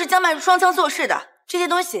切都是江曼如双枪做事的，这些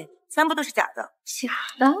东西全部都是假的。假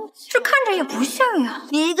的？这看着也不像呀。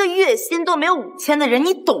你一个月薪都没有5000的人，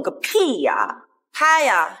你懂个屁呀！他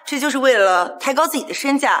呀，这就是为了抬高自己的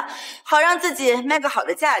身价，好让自己卖个好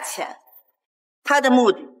的价钱。他的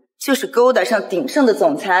目的就是勾搭上鼎盛的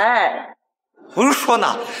总裁。不是说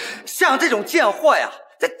呢，像这种贱货呀，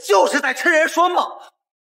这就是在痴人说梦。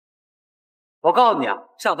我告诉你啊，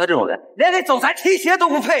像他这种人，连给总裁提鞋都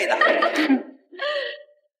不配的。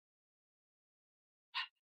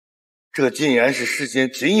这竟然是世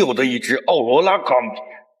间仅有的一支奥罗拉钢笔。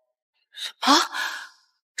什么？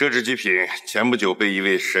这支极品前不久被一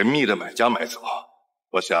位神秘的买家买走，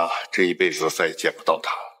我想这一辈子再也见不到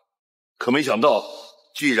它。可没想到，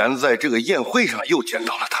居然在这个宴会上又见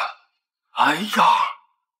到了它。哎呀，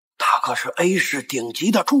他可是 A 市顶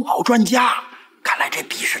级的珠宝专家，看来这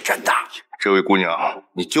笔是真的。这位姑娘，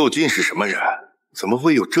你究竟是什么人？怎么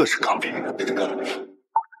会有这支钢笔？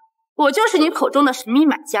我就是你口中的神秘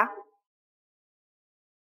买家。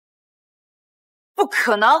不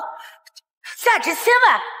可能，价值千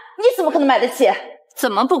万，你怎么可能买得起？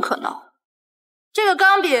怎么不可能？这个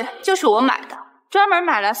钢笔就是我买的，专门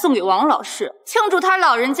买来送给王老师，庆祝他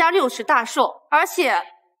老人家60大寿，而且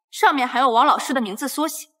上面还有王老师的名字缩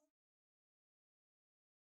写。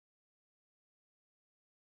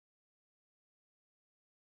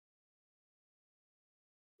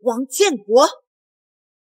王建国，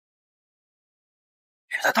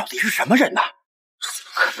他到底是什么人呢？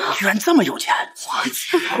居然这么有钱！王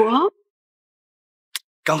建国，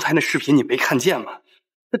刚才那视频你没看见吗？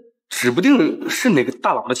那指不定是哪个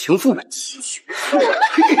大佬的情妇呢。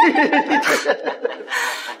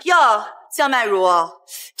哟，江曼如，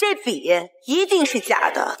这笔一定是假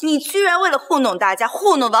的！你居然为了糊弄大家、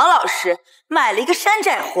糊弄王老师，买了一个山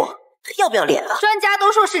寨货，要不要脸啊？专家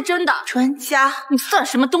都说是真的。专家，你算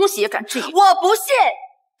什么东西也敢质疑？我不信！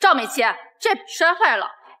赵美琪，这笔摔坏了，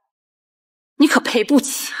你可赔不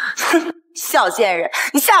起！哼，小贱人，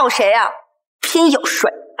你吓唬谁呀？偏有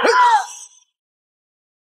水！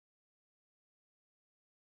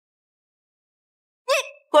你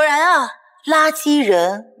果然啊，垃圾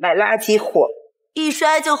人买垃圾货，一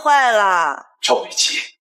摔就坏了。赵美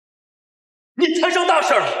琪，你摊上大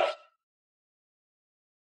事了！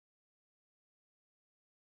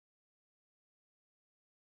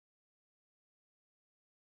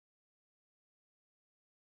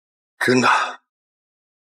真的，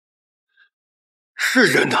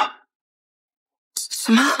是真的。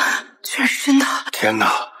什么？居然是真的！天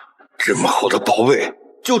哪，这么好的宝贝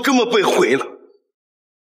就这么被毁了，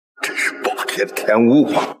真是暴殄天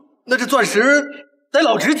物啊！那这钻石得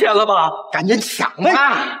老值钱了吧？赶紧抢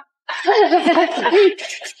吧！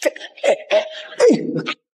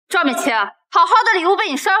赵美琪，好好的礼物被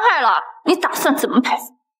你摔坏了，你打算怎么赔？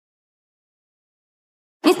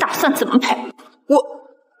你打算怎么赔？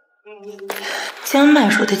江曼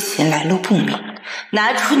如的钱来路不明，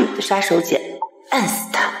拿出你的杀手锏，按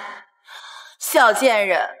死他！小贱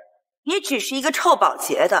人，你只是一个臭保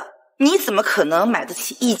洁的，你怎么可能买得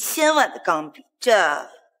起1000万的钢笔？这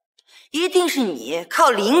一定是你靠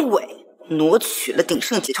林伟挪取了鼎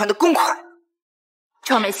盛集团的公款。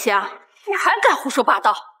赵美琪啊，你还敢胡说八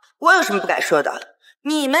道？我有什么不敢说的？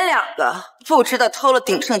你们两个不知道偷了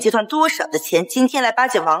鼎盛集团多少的钱，今天来巴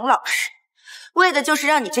结王老师，为的就是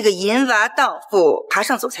让你这个淫娃荡妇爬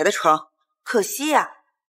上总裁的床。可惜呀，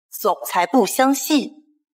总裁不相信，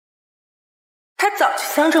他早就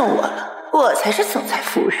相中我了，我才是总裁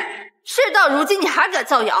夫人。事到如今你还敢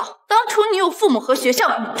造谣？当初你有父母和学校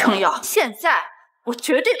为你撑腰，现在我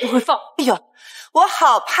绝对不会放。哎呦，我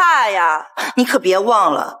好怕呀！你可别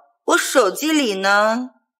忘了，我手机里呢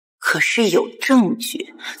可是有证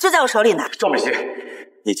据，就在我手里呢。赵美琪，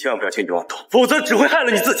你千万不要轻举妄动，否则只会害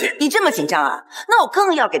了你自己。你这么紧张啊？那我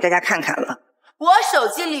更要给大家看看了。我手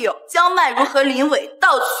机里有江曼如和林伟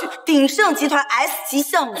盗取鼎盛集团 S 级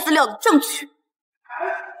项目资料的证据。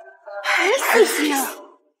S 级啊？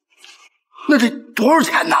那这多少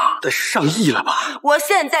钱呢？得上亿了吧？我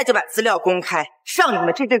现在就把资料公开，上你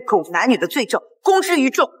们这对狗男女的罪证，公之于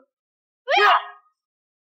众。不要！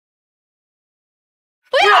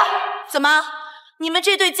不要！怎么？你们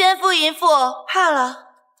这对奸夫淫妇怕了？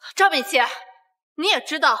赵美琪，你也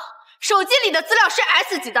知道，手机里的资料是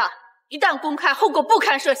S 级的，一旦公开，后果不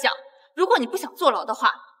堪设想。如果你不想坐牢的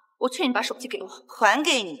话，我劝你把手机给我。还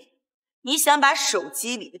给你？你想把手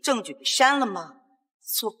机里的证据给删了吗？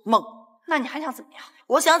做梦！那你还想怎么样？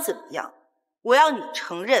我想怎么样？我要你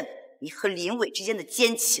承认你和林伟之间的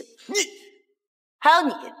奸情。还有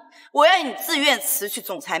你，我要你自愿辞去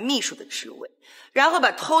总裁秘书的职位，然后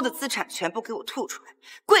把偷的资产全部给我吐出来，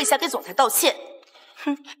跪下给总裁道歉。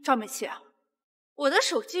哼，赵美琪，我的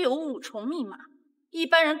手机有5重密码，一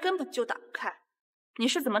般人根本就打不开。你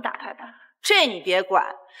是怎么打开的？这你别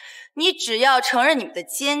管，你只要承认你们的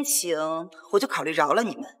奸情，我就考虑饶了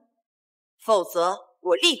你们，否则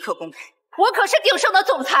我立刻公开。我可是鼎盛的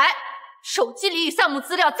总裁，手机里项目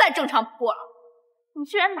资料再正常不过了，你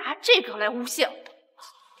居然拿这个来诬陷我！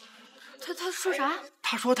他说啥？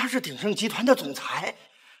他说他是鼎盛集团的总裁，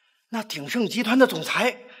那鼎盛集团的总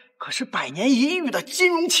裁可是百年一遇的金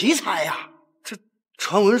融奇才呀！这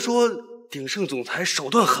传闻说鼎盛总裁手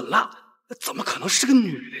段狠辣，怎么可能是个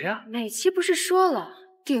女的呀？美琪不是说了，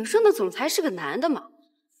鼎盛的总裁是个男的吗？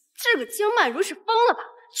这个江曼如是疯了吧？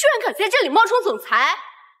居然敢在这里冒充总裁！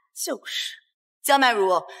就是，江曼如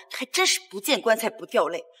还真是不见棺材不掉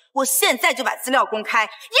泪。我现在就把资料公开，一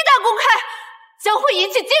旦公开，将会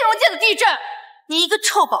引起金融界的地震。你一个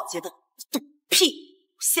臭保洁的赌屁，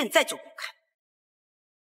我现在就公开。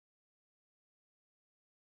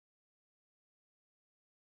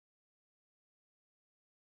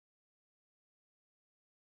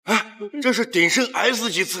哎，这是鼎盛 S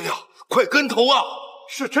级资料，快跟投啊！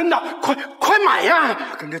是真的，快买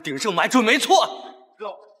呀！跟着鼎盛买准没错。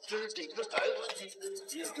这是鼎盛 S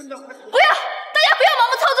级，真的快！不要，大家不要盲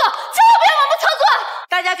目操作，千万不要盲目操作！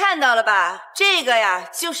大家看到了吧？这个呀，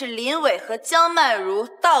就是林伟和江曼如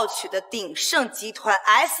盗取的鼎盛集团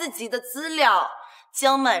S 级的资料。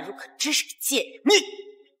江曼如可真是个贱人！你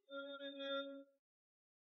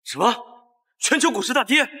什么？全球股市大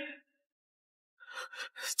跌？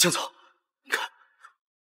江总，你看，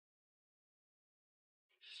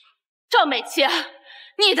赵美琪，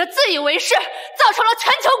你的自以为是造成了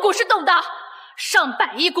全球股市动荡，上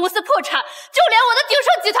百亿公司破产，就连我的鼎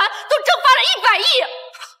盛集团都蒸发了100亿。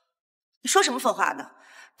你说什么疯话呢？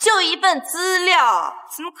就一份资料，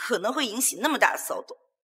怎么可能会引起那么大的骚动？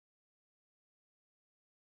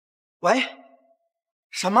喂，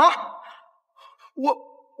什么？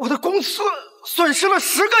我的公司损失了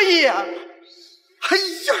10个亿！哎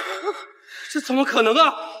呀，这怎么可能啊！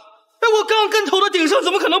哎，我刚跟投的鼎盛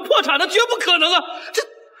怎么可能破产呢？绝不可能啊！这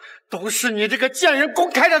都是你这个贱人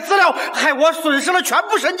公开的资料，害我损失了全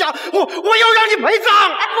部身家，我要让你赔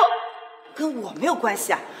偿！哎不，跟我没有关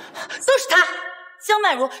系啊，都是他，江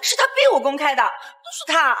曼如是他逼我公开的，都是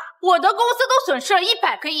他。我的公司都损失了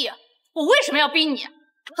100个亿，我为什么要逼你？哼，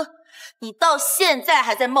你到现在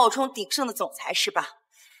还在冒充鼎盛的总裁是吧？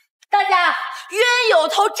大家冤有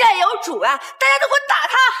头债有主啊！大家都给我打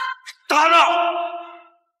他！打他！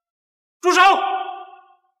住手！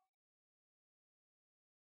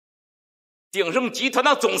鼎盛集团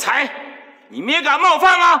的总裁，你们也敢冒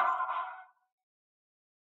犯吗？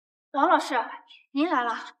王老师，您来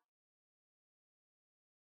了。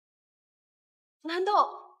难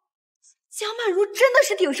道江曼如真的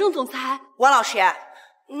是鼎盛总裁？王老师，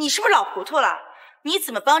你是不是老糊涂了？你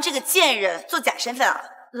怎么帮这个贱人做假身份啊？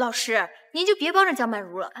老师，您就别帮着江曼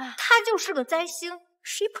如了，她就是个灾星，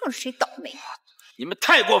谁碰谁倒霉。你们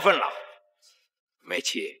太过分了，美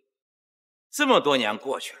琪，这么多年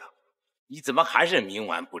过去了，你怎么还是冥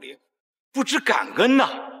顽不灵，不知感恩呢？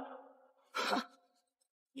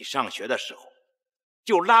你上学的时候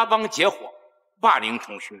就拉帮结伙霸凌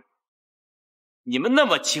同学，你们那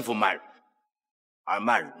么欺负曼如，而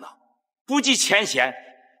曼如呢，不计前嫌，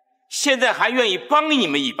现在还愿意帮你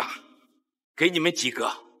们一把。给你们几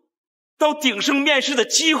个到鼎盛面试的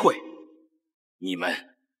机会，你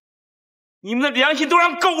们的良心都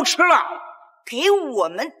让狗吃了。给我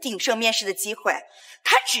们鼎盛面试的机会，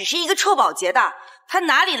他只是一个臭保洁的，他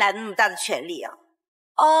哪里来的那么大的权利啊？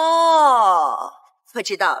哦，我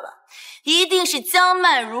知道了，一定是江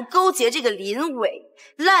曼如勾结这个林伟，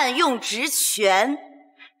滥用职权。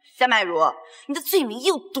江曼如，你的罪名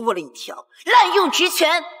又多了一条，滥用职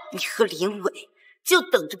权，你和林伟就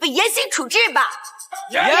等着被严刑处置吧！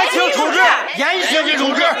严刑处置！严刑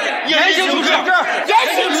处置！严刑处置！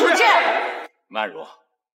严刑处置！曼如，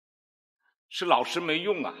是老师没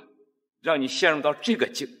用啊，让你陷入到这个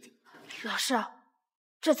境地。老师，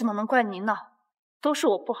这怎么能怪您呢？都是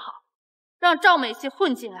我不好，让赵美琪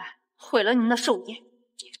混进来，毁了您的寿宴。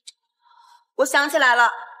我想起来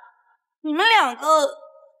了，你们两个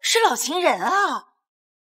是老情人啊！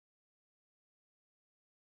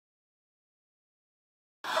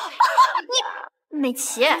美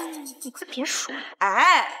琪，你快别说了。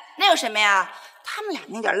哎，那有什么呀？他们俩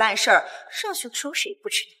那点烂事儿，上学的时候谁不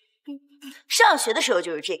知道？上学的时候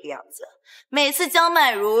就是这个样子。每次江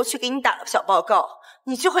曼如去给你打个小报告，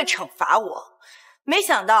你就会惩罚我。没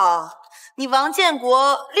想到你王建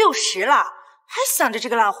国60了，还想着这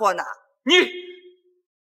个烂货呢。你，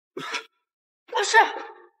老师，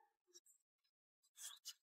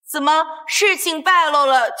怎么事情败露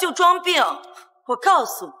了就装病？我告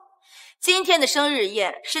诉你，今天的生日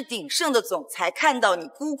宴是鼎盛的总裁看到你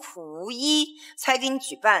孤苦无依才给你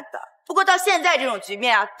举办的。不过到现在这种局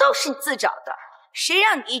面啊，都是你自找的。谁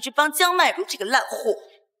让你一直帮江曼如这个烂货？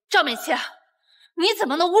赵美琪，你怎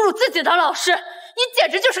么能侮辱自己的老师？你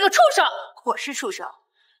简直就是个畜生！我是畜生？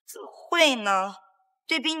怎么会呢？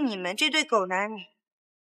对比你们这对狗男女，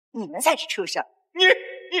你们才是畜生！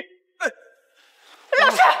老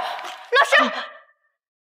师，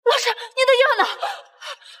你的药呢？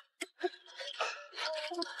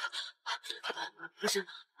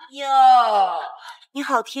哟，你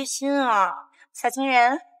好贴心啊，小情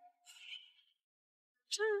人。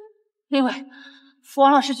林伟，扶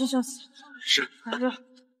王老师去休息。是。来着。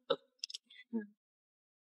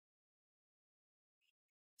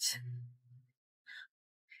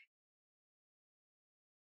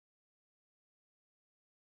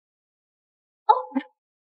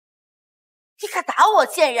你敢打我，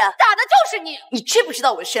贱人！打的就是你！你知不知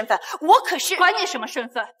道我的身份？我可是……管你什么身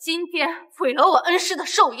份！今天毁了我恩师的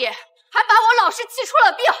寿宴，还把我老师气出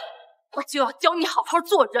了病，我就要教你好好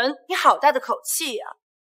做人！你好大的口气呀！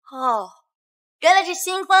哦，原来这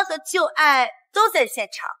新欢和旧爱都在现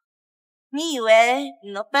场。你以为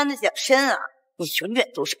你能扳得了身啊？你永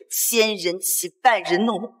远都是个千人骑万人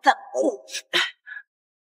弄的散户！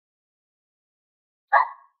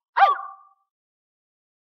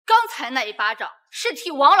刚才那一巴掌是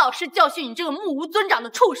替王老师教训你这个目无尊长的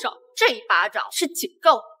畜生，这一巴掌是警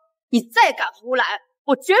告你再敢胡来，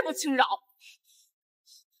我绝不轻饶！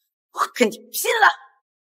我跟你拼了！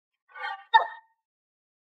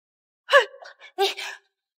你，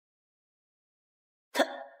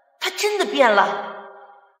他真的变了！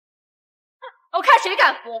我看谁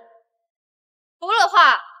敢服！服了的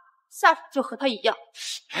话，下场就和他一样。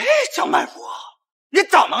哎，江曼如，你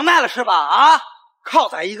长能耐了是吧？啊！靠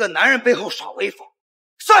在一个男人背后耍威风，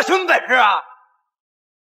算什么本事啊？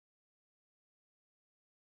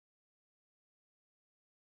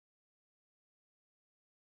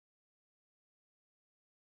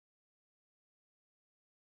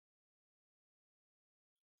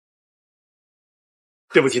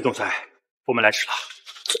对不起，总裁，我们来迟了。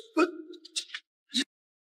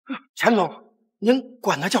钱总，您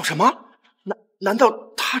管他叫什么？难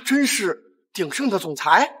道他真是鼎盛的总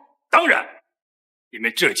裁？当然。你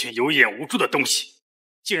们这群有眼无珠的东西，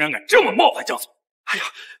竟然敢这么冒犯江总！哎呀，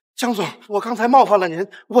江总，我刚才冒犯了您，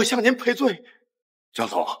我向您赔罪。江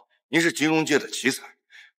总，您是金融界的奇才，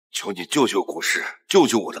求你救救股市，救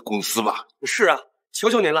救我的公司吧！是啊，求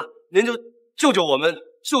求您了，您就救救我们，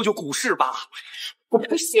救救股市吧！我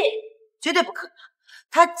不信，绝对不可能。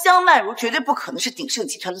他江曼如绝对不可能是鼎盛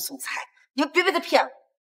集团的总裁，你们别被他骗了。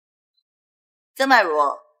江曼如。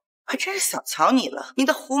还真是想瞧你了，你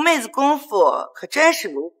的狐妹子功夫可真是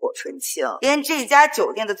炉火纯青，连这家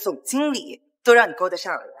酒店的总经理都让你勾搭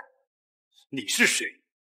上了呀！你是谁？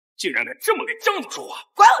竟然敢这么跟江总说话？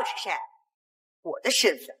管我是谁？我的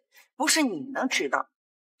身份不是你能知道。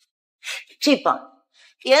这帮人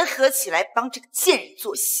联合起来帮这个贱人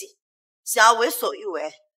做戏，想要为所欲为，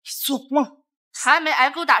你做梦！还没挨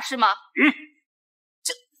勾打是吗？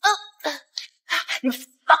你们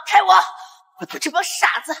放开我！我的这帮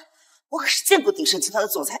傻子！我可是见过鼎盛集团的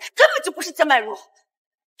总裁，根本就不是江曼如。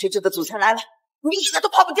真正的总裁来了，你一个都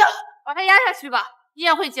跑不掉。把他压下去吧，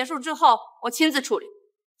宴会结束之后，我亲自处理。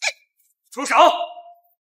住手！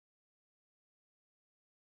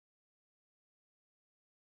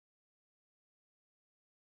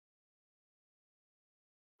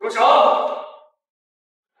住手！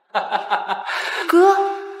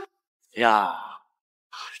哥呀，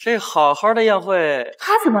这好好的宴会，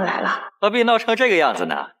他怎么来了？何必闹成这个样子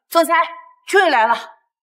呢？总裁终于来了，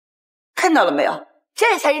看到了没有？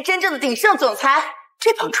这才是真正的鼎盛总裁。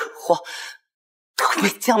这帮蠢货都被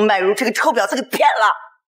江曼如这个臭婊子给骗了。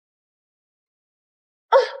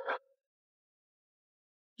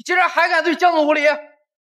你竟然还敢对江总无礼！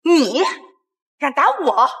你敢打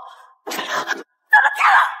我？怎么骗了？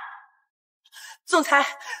总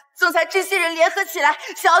裁，这些人联合起来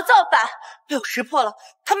想要造反，被我识破了。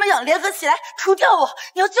他们想联合起来除掉我，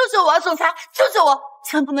你要救救我啊！总裁，救救我！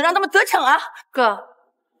千万不能让他们得逞啊！哥，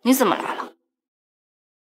你怎么来了？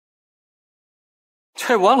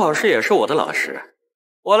这王老师也是我的老师，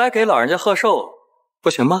我来给老人家贺寿，不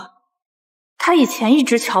行吗？他以前一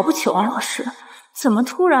直瞧不起王老师，怎么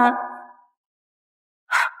突然……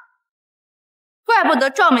怪不得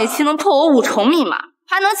赵美琪能破我5重密码，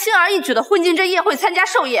还能轻而易举的混进这宴会参加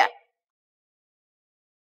寿宴，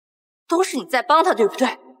都是你在帮他，对不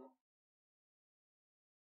对？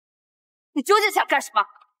你究竟想干什么？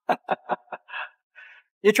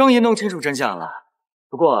你终于弄清楚真相了，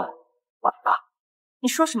不过晚了。你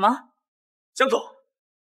说什么？江总，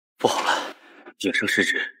不好了，鼎盛市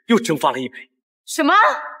值又蒸发了1倍。什么？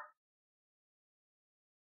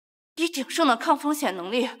以鼎盛的抗风险能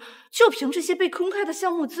力，就凭这些被公开的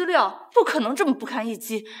项目资料，不可能这么不堪一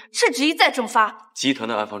击，市值一再蒸发。集团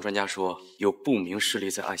的暗方专家说，有不明势力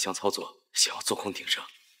在暗箱操作，想要做空鼎盛。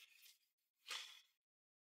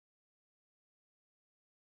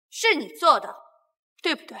是你做的，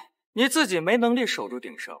对不对？你自己没能力守住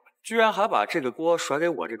鼎盛，居然还把这个锅甩给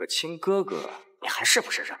我这个亲哥哥，你还是不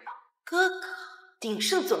是人呢？哥哥，鼎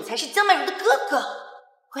盛总裁是江曼如的哥哥，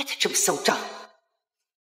怪他这么嚣张。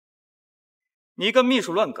你一个秘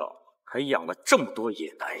书乱搞，还养了这么多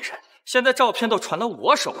野男人，现在照片都传到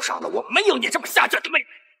我手上了，我没有你这么下贱的妹妹。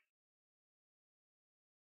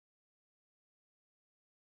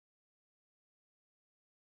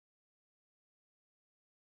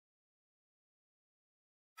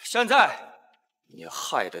现在你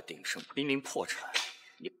害得鼎盛濒临破产，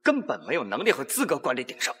你根本没有能力和资格管理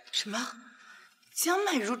鼎盛。什么？江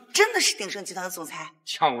曼如真的是鼎盛集团的总裁？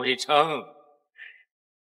江伟成，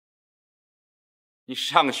你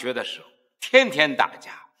上学的时候天天打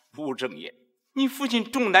架不务正业，你父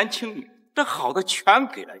亲重男轻女，这好的全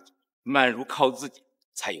给了你。曼如靠自己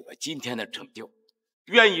才有了今天的成就，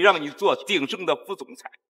愿意让你做鼎盛的副总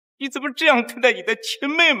裁，你怎么这样对待你的亲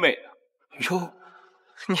妹妹呢？哟，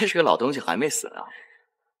你这个老东西还没死呢，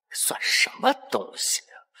算什么东西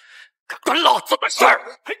啊？敢管老子的事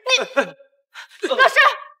儿！老师，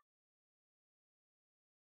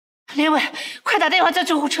林伟，快打电话叫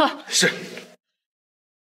救护车。是。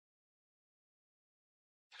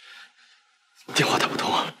电话打不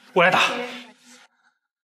通，我来打。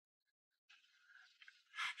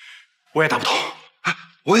我也打不通，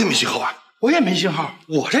我也没信号啊！我也没信号，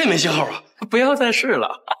我这也没信号啊！不要再试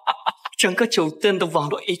了，整个酒店的网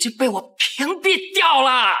络已经被我屏蔽掉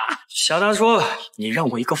了。小达说，你让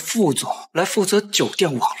我一个副总来负责酒店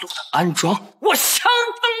网络的安装，我相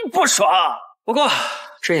当不爽。不过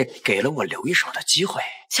这也给了我留一手的机会。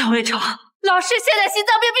江伟成，老师现在心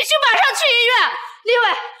脏病，必须马上去医院。林伟，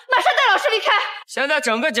马上带老师离开。现在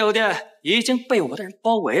整个酒店已经被我的人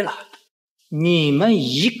包围了，你们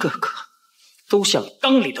一个个都像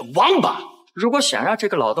缸里的王八。如果想让这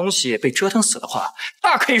个老东西被折腾死的话，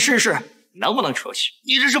大可以试试能不能出去。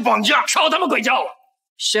你这是绑架！少他妈鬼叫！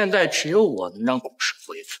现在只有我能让股市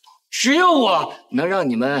恢复，只有我能让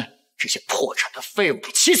你们这些破产的废物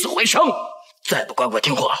起死回生。再不乖乖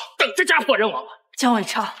听话，等着家破人亡吧。江伟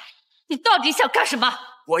成，你到底想干什么？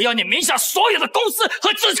我要你名下所有的公司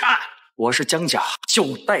和资产。我是江家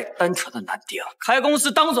9代单传的男丁，开公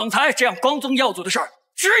司当总裁这样光宗耀祖的事儿，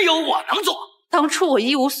只有我能做。当初我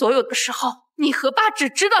一无所有的时候，你和爸只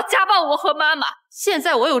知道家暴我和妈妈。现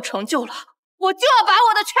在我有成就了，我就要把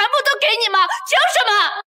我的全部都给你们，凭什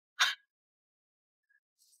么？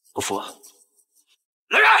不服，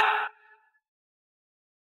来人！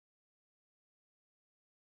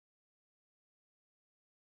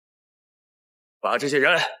把这些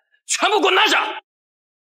人全部给我拿下！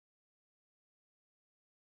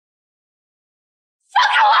放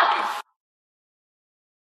开我！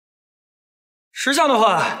识相的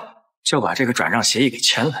话，就把这个转让协议给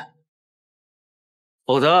签了，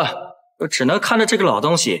否则我只能看着这个老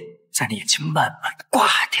东西在你眼前慢慢的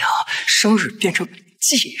挂掉，生日变成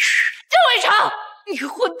忌日。郑伟成，你个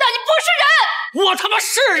混蛋，你不是人！我他妈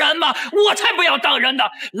是人吗？我才不要当人呢！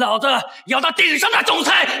老子要当顶上的总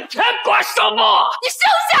裁，还管什么？你休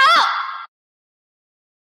想！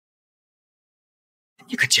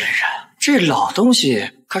你个贱人，这老东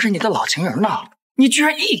西可是你的老情人呢，你居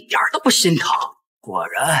然一点都不心疼，果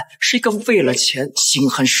然是一个为了钱心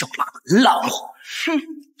狠手辣的烂货。哼！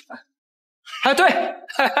哎，对，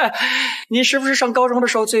你是不是上高中的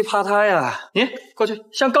时候最怕他呀？你过去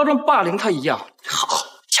像高中霸凌他一样，好好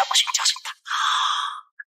教训教训他。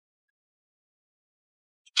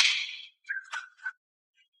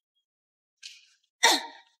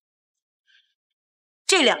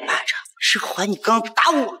这2巴掌是还你刚打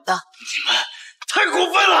我的。你们太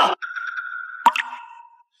过分了！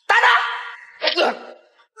打他！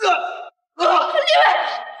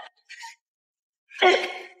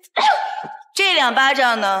这2巴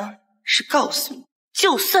掌呢，是告诉你，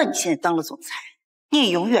就算你现在当了总裁，你也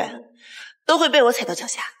永远都会被我踩到脚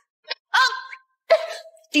下。啊！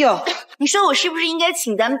弟友，你说我是不是应该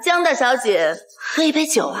请咱们江大小姐喝一杯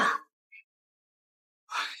酒啊？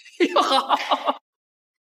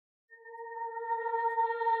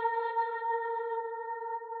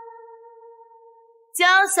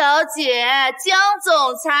江小姐，江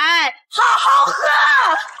总裁，好好喝！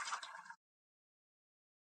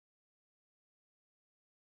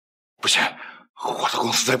不行，我的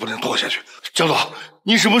公司再不能拖下去。江总，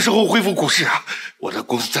你什么时候恢复股市啊？我的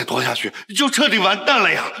公司再拖下去就彻底完蛋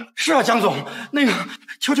了呀！是啊，江总，那个，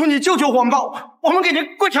求求你救救我们吧，我们给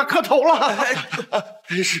您跪下磕头了。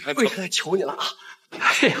是，跪下来求你了啊！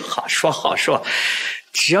嘿，好说好说，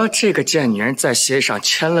只要这个贱女人在协议上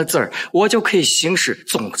签了字儿，我就可以行使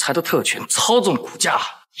总裁的特权，操纵股价，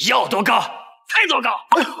要多高抬多高。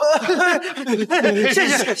谢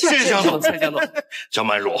谢江总，江总，江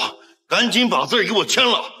曼如，赶紧把字儿给我签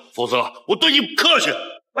了，否则我对你不客气。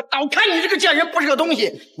我早看你这个贱人不是个东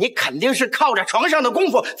西，你肯定是靠着床上的功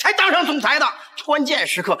夫才当上总裁的，关键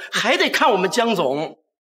时刻还得看我们江总。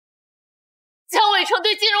江伟成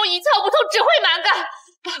对金融一窍不通，只会蛮干，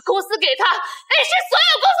把公司给他，A市所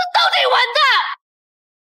有公司都得完蛋。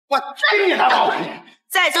我去你的老母！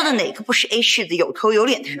在座的哪个不是 A 市的有头有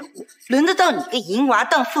脸的人物？轮得到你个淫娃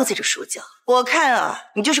荡妇在这说教？我看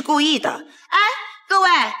啊，你就是故意的。哎，各位，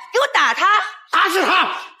给我打他！打死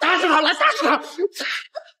他！打死他！来打死他！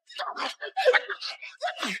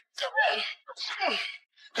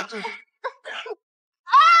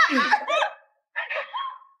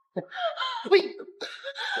喂！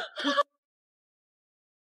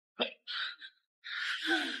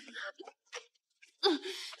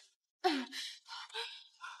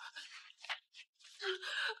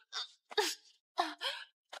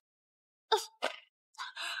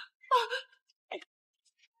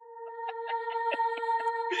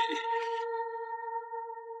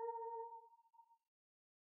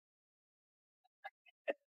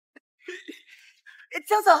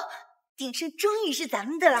江总，鼎盛终于是咱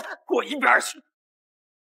们的了。滚一边去！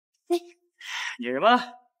你什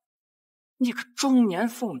么？你个中年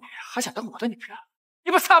妇女还想当我的女人？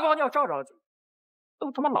你不撒泡尿照照镜，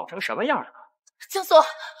都他妈老成什么样了？江总，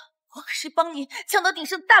我可是帮你抢到鼎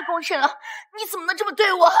盛大功臣了，你怎么能这么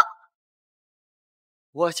对我？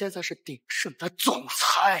我现在是鼎盛的总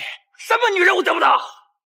裁，什么女人我得不到？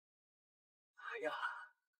哎呀，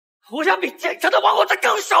我要比京城的王后再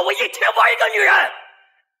更少，我一天玩一个女人。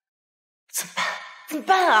怎么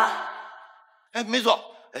办啊？哎，没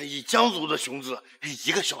错，以江总的雄姿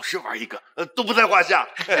，1个小时玩一个，都不在话下。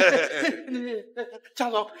江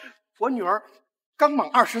总，我女儿刚满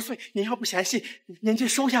20岁，您要不嫌弃，您就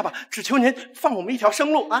收下吧，只求您放我们一条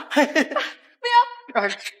生路啊！不要！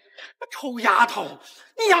臭丫头，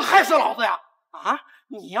你想害死老子呀？啊！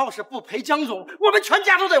你要是不陪江总，我们全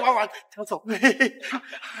家都得玩完。江总，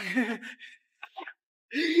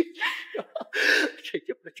这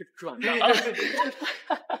就不是赚了。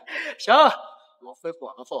行，我吩咐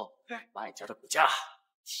王凤把你家的股价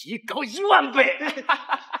提高1万倍。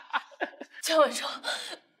江伟成，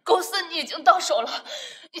公司你已经到手了，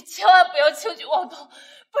你千万不要轻举妄动，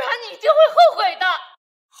不然你一定会后悔的。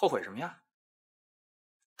后悔什么呀？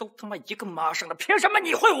都他妈一个妈生的，凭什么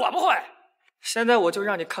你会我不会？现在我就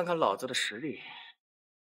让你看看老子的实力。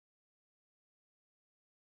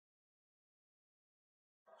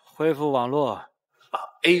恢复网络，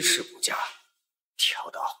把 A 市股价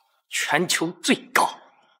调到全球最高。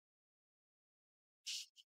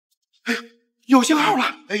哎，有信号了！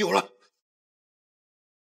哎，有了。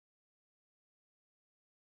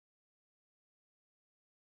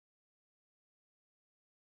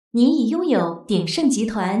您已拥有鼎盛集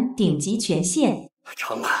团顶级权限。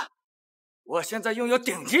成了，我现在拥有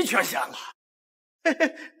顶级权限了。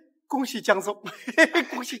恭喜江总，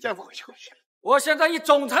恭喜江总！我现在以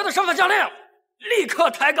总裁的身份下令，立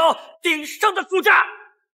刻抬高鼎盛的股价。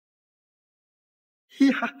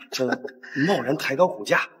呀，这贸然抬高股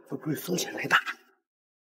价，会不会风险太大？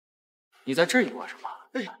你在质疑我什么？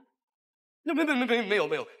哎，没有，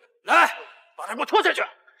来，把他给我拖下去。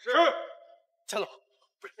是，江总，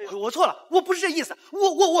不是我错了，我不是这意思，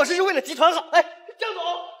我是为了集团好。哎，江总，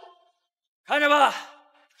看着吧，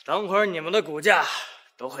等会儿你们的股价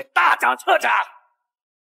都会大涨特涨。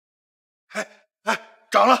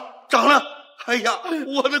涨了！哎呀，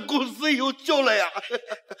我的公司有救了呀！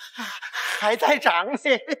还在涨呢。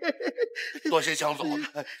多谢江总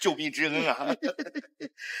救命之恩啊！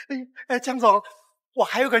江总，我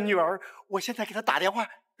还有个女儿，我现在给她打电话，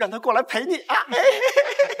让她过来陪你啊！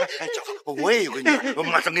江总，我也有个女儿，我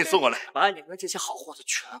马上给你送过来。把你们这些好货子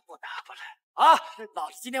全部拿过来啊！老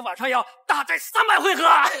子今天晚上要大战300回合！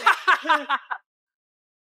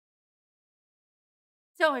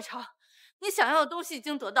江伟成，你想要的东西已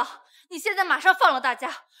经得到，你现在马上放了大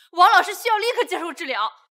家，王老师需要立刻接受治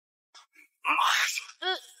疗。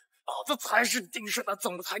老子才是鼎盛的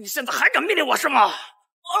总裁，你现在还敢命令我是吗？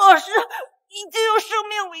王老师已经有生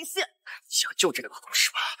命危险，想救这个老东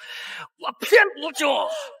是吧？我偏不救，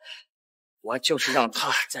我就是让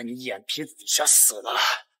他在你眼皮子底下死了，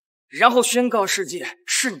然后宣告世界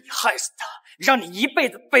是你害死他，让你一辈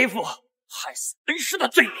子背负害死恩师的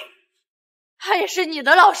罪名。他也是你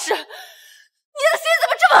的老师，你的心怎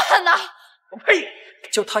么这么狠呢？我呸！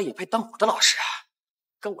就他也配当我的老师啊？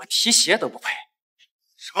跟我提鞋都不配。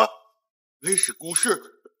什么 ？A 市股市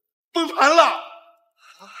崩盘了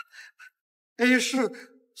？A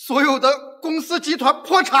市所有的公司集团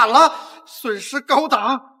破产了，损失高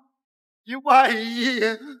达1万亿。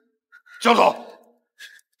江总，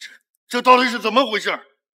这到底是怎么回事？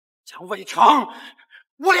江伟成，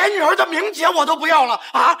我连女儿的名节我都不要了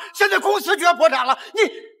啊！现在公司就要破产了，你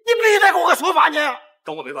必须得给我个说法你。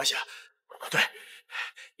跟我没关系，对，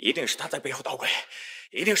一定是他在背后捣鬼，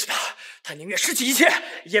一定是他，他宁愿失去一切，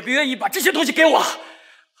也不愿意把这些东西给我。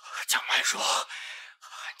江曼如，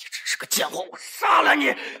你真是个贱货，我杀了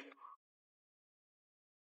你！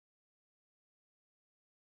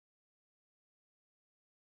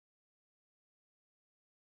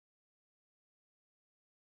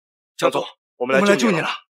江总，我们来救你了。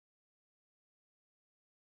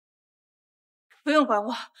不用管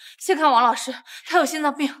我，先看王老师，他有心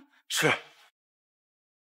脏病。是。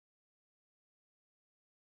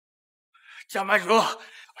江曼如，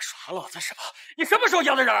耍老子是吧？你什么时候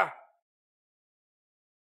养的人？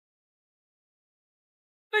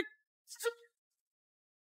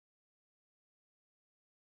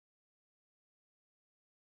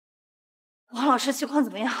王老师情况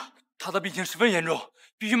怎么样？他的病情十分严重，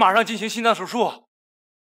必须马上进行心脏手术。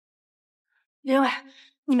林伟，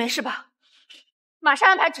你没事吧？马上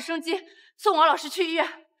安排直升机送王老师去医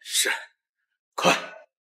院。是，快，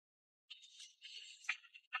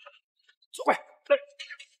快来！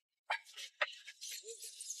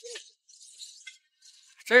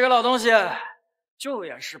这个老东西救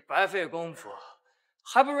也是白费功夫，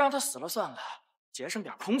还不如让他死了算了，节省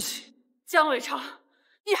点空气。江伟成，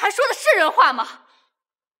你还说的是人话吗？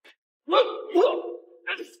我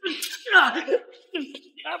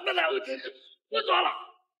错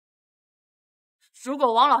了。如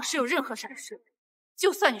果王老师有任何闪失，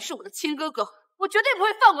就算你是我的亲哥哥，我绝对不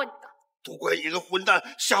会放过你的。都怪一个混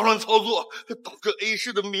蛋瞎乱操作，导致 A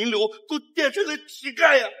市的名流都变成了乞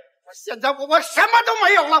丐呀！现在我什么都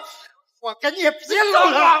没有了，我跟你拼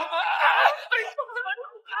了！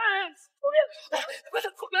别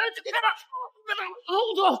动！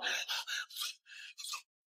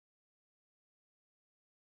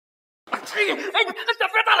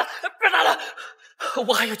别打了！别打了！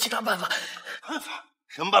我还有其他办法。办法？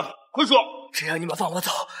什么办法？快说！只要你们放我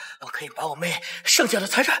走，我可以把我妹剩下的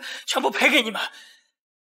财产全部赔给你们。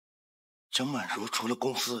江曼如除了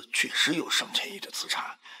公司确实有上千亿的资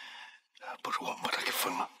产，不如我们把它给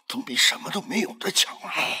分了，总比什么都没有的强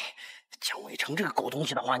啊！哎，江伟成这个狗东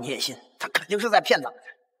西的话你也信？他肯定是在骗咱们。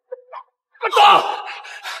走！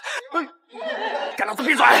给老子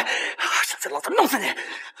闭嘴！下次老子弄死你！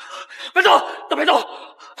别动，都别动！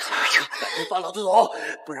赶紧放老子走，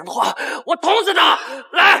不然的话我捅死他！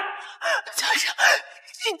来，江生，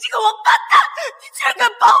你这个王八蛋，你居然敢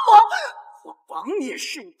帮我！我帮你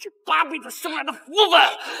是你这8辈子生来的福分！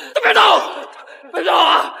都别动，别动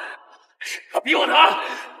啊！谁要逼我的？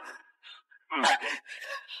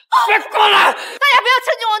别过来！大家不要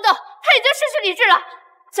趁机妄动，他已经失去理智了。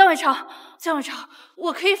江伟成，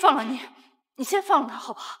我可以放了你，你先放了他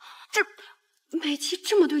好不好？这美琪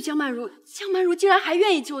这么对江曼如，江曼如竟然还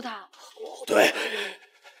愿意救他。对，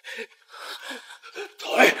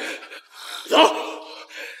对，走，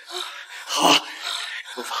好，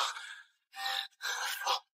不放，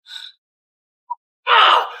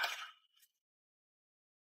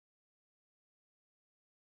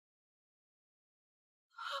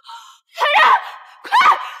来人，快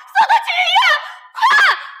送他去医院！快！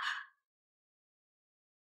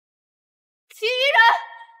其余人，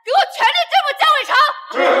给我全力侦捕江伟成！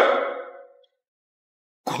是。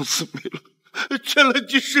公司没了，欠了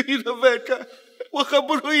几十亿的外债，我还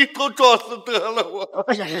不如一头撞死得了。我，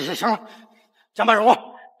哎呀，行了，江曼如，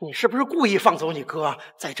你是不是故意放走你哥，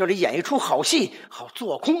在这里演一出好戏，好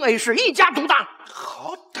做空 A 市一家独大？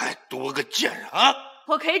好歹多个贱人啊！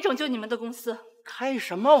我可以拯救你们的公司。开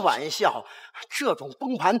什么玩笑！这种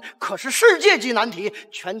崩盘可是世界级难题，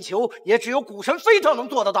全球也只有股神菲特能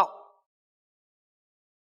做得到。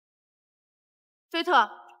菲特，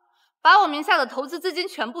把我名下的投资资金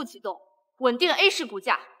全部启动，稳定 A 市股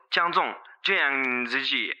价。江总，这样自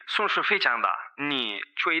己损失非常大，你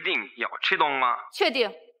确定要启动吗？确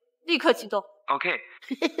定，立刻启动。OK。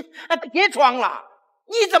别装了，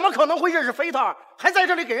你怎么可能会认识菲特，还在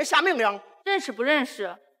这里给人下命令？认识不认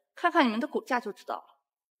识，看看你们的股价就知道了。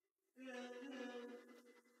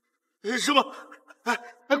什么？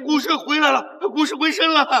股市回来了，股市回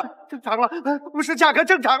升了，正常了，股市价格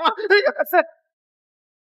正常了。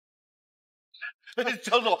哎呀，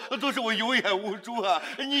江总，都是我有眼无珠啊！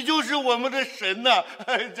你就是我们的神呐，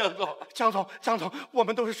江总，我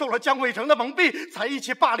们都是受了江伟成的蒙蔽，才一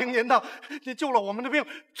起霸凌您的。您救了我们的命，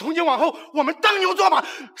从今往后我们当牛做马，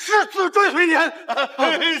誓死追随您。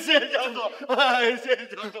谢谢江总，谢谢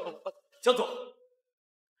江总。江总，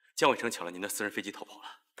江伟成抢了您的私人飞机逃跑了，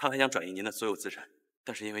他还想转移您的所有资产，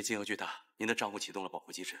但是因为金额巨大，您的账户启动了保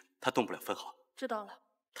护机制，他动不了分毫。知道了。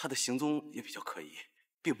他的行踪也比较可疑，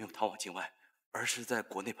并没有逃往境外。而是在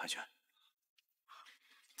国内盘旋。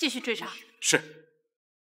继续追查。是。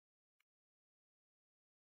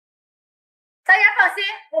大家放心，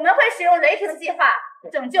我们会使用雷霆计划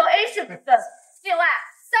拯救 A 市股份。另外，3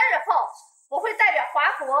日后我会代表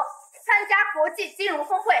华国参加国际金融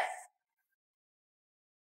峰会。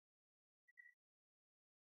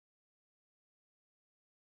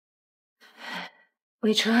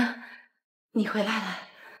伟成，你回来了。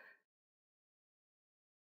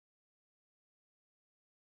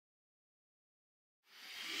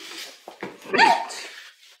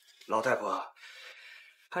老太婆，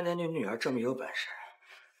看见你女儿这么有本事，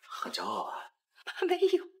很骄傲啊。妈没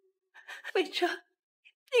有，伟成，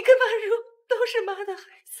你跟曼如都是妈的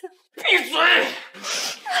孩子。闭嘴！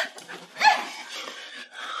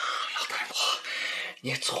老太婆，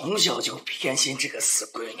你从小就偏心这个死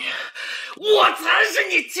闺女，我才是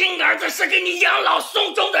你亲儿子，是给你养老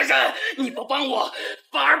送终的人，你不帮我，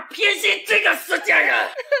反而偏心这个死贱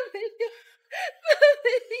人。没有，妈没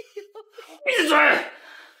有。闭嘴！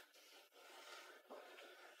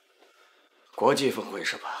国际峰会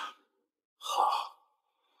是吧？好，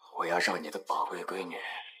我要让你的宝贝闺女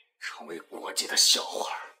成为国际的笑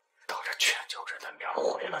话，当着全球人的面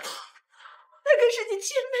毁了她。那可是你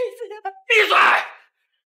亲妹子呀！闭嘴！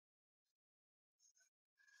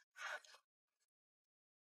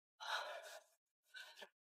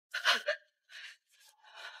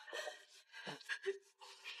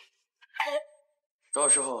到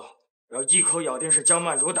时候要一口咬定是江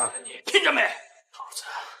曼如打的你，听着没？老子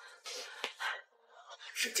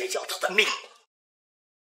直接要他的命！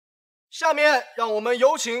下面让我们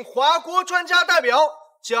有请华国专家代表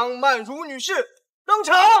江曼如女士登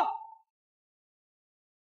场。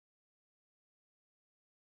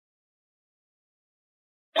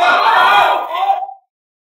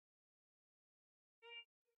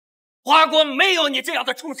华国没有你这样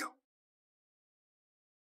的畜生，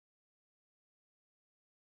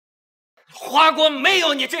华国没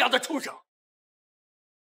有你这样的畜生。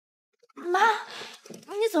妈，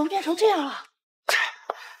你怎么变成这样了？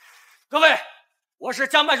各位，我是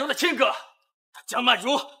江曼如的亲哥，江曼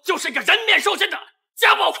如就是一个人面兽心的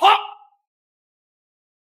家暴狂。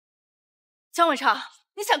江伟成，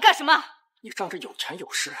你想干什么？你仗着有权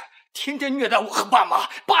有势，天天虐待我和爸妈，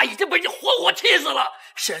爸已经被你活活气死了，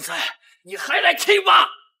现在你还来气妈？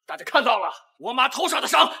大家看到了，我妈头上的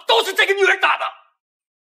伤都是这个女人打的。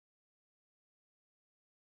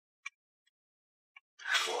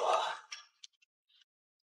说，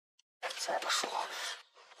再不说，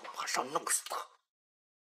马上弄死她！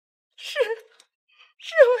是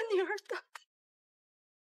我女儿打的。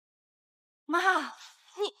妈，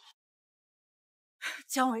你，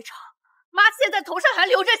江伟成，妈现在头上还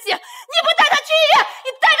流着血，你不带她去医院，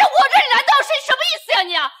你带着我这里来闹事，什么意思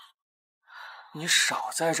呀你？你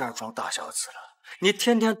少在这儿装大小子了！你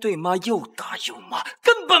天天对妈又打又骂，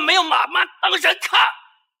根本没有把妈当人看。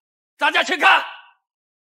大家去看，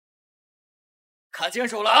看清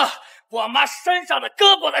楚了啊！我妈身上的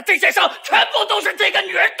胳膊的这些伤，全部都是这个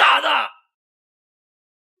女人打的。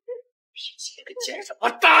脾气那个贱人，我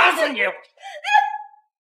打死你！你们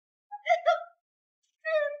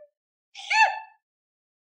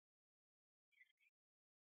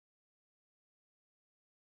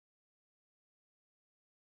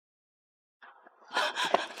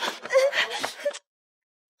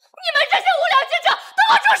这些无良记者，都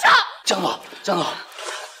给我住手！江总，江总，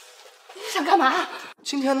你想干嘛？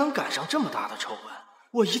今天能赶上这么大的丑闻，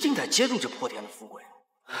我一定得接住这破天的富贵。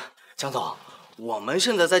江总，我们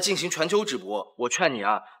现在在进行全球直播，我劝你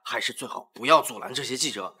啊，还是最好不要阻拦这些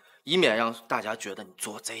记者，以免让大家觉得你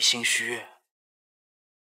做贼心虚。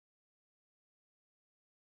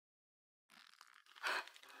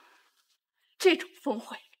这种峰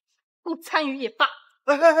会不参与也罢。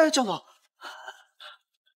哎，江总，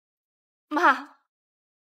妈，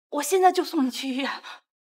我现在就送你去医院。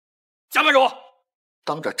江曼如，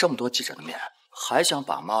当着这么多记者的面，还想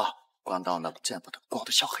把妈关到那见不得光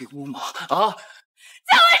的小黑屋吗？啊！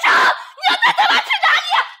江伟成，你要带他妈去哪里？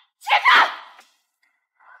去看！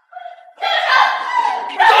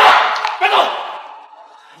别动！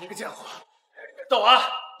你个贱货，别动啊！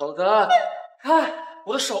否则，看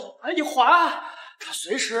我的手还一滑，他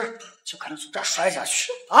随时就可能从这儿摔下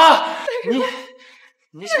去啊！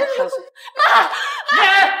你想害死妈？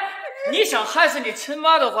你想害死你亲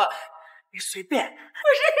妈的话，你随便。不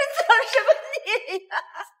是想什么你呀？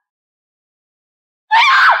不要！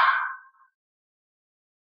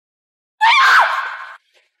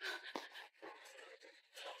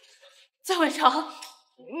江伟成，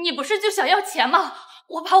你不是就想要钱吗？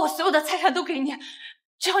我把我所有的财产都给你，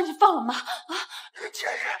只要你放了妈啊！这个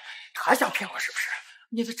贱人，还想骗我是不是？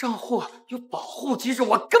你的账户有保护机制，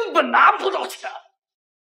我根本拿不到钱。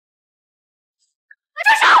住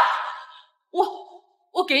手！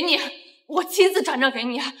我给你，我亲自转账给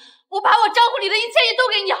你，我把我账户里的一切也都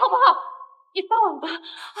给你，好不好？你放我吧。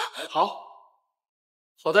好，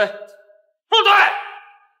副队，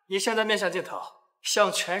你现在面向镜头，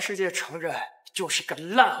向全世界承认就是个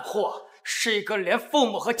烂货，是一个连父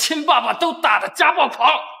母和亲爸爸都打的家暴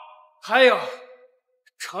狂。还有，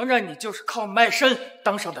承认你就是靠卖身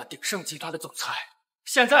当上的鼎盛集团的总裁，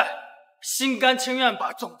现在心甘情愿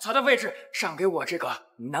把总裁的位置让给我这个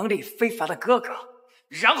能力非凡的哥哥，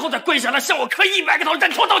然后再跪下来向我磕100个头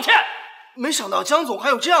认错道歉。没想到江总还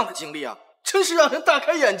有这样的经历啊，真是让人大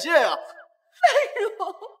开眼界啊！曼如，你不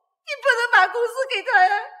能把公司给他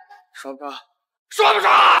呀！说吧，说不说？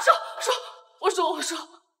说，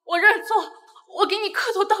我认错，我给你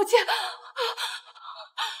磕头道歉。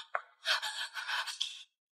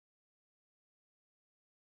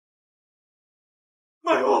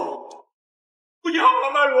曼如，不要啊，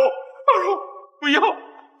曼如，不要，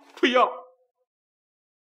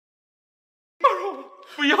曼如，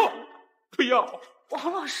不要！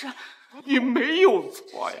王老师，你没有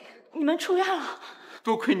错呀，你们出院了。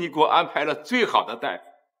多亏你给我安排了最好的大夫，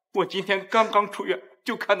我今天刚刚出院，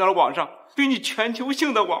就看到了网上对你全球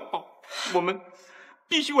性的网暴，我们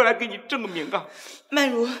必须来给你证明啊！曼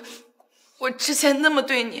如，我之前那么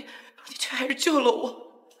对你，你却还是救了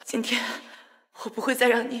我。今天我不会再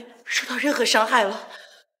让你受到任何伤害了。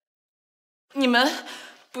你们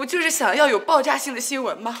不就是想要有爆炸性的新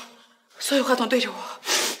闻吗？所有话筒对着我，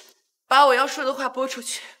把我要说的话播出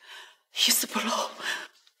去，一字不漏。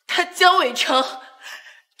他江伟成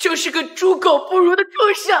就是个猪狗不如的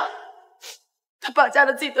畜生，他绑架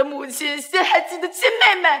了自己的母亲，陷害自己的亲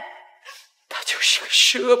妹妹，他就是个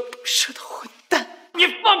十恶不赦的混蛋。你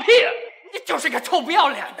放屁！你就是个臭不要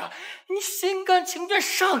脸的！你心甘情愿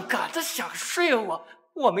上赶子想睡我，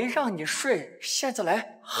我没让你睡，现在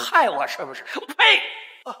来害我是不是？呸！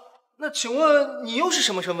啊，那请问你又是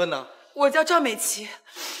什么身份呢？我叫赵美琪，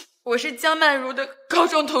我是江曼如的高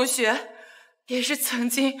中同学，也是曾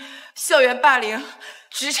经校园霸凌、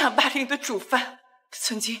职场霸凌的主犯。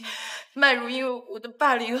曾经，曼如因为我的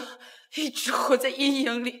霸凌一直活在阴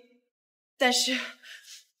影里，但是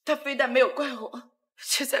她非但没有怪我，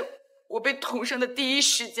却在我被捅伤的第一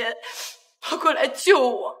时间跑过来救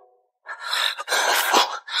我。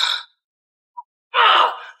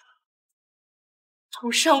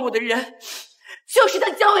捅伤我的人就是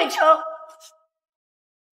他江伟成，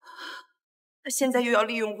他现在又要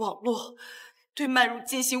利用网络对曼如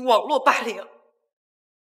进行网络霸凌。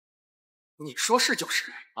你说是就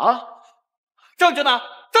是啊？证据呢？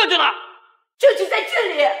证据在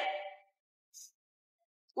这里。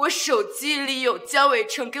我手机里有江伟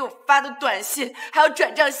成给我发的短信，还有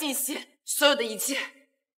转账信息，所有的一切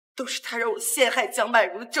都是他让我陷害江曼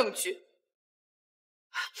如的证据。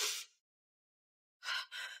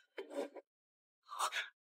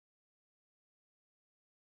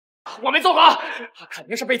我没做过，他肯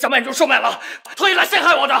定是被江曼如收买了，特意来陷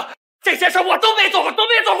害我的。这些事我都没做过，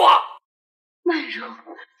曼如，妈，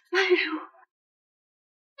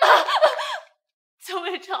江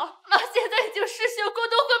伟成，妈现在已经失血过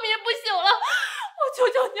多，昏迷不醒了，我求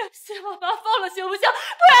求你，先把妈放了行不行？不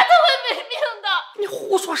然她会没命的。你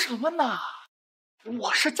胡说什么呢？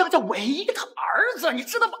我是江家唯一的儿子，你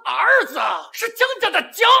知道吗？儿子是江家的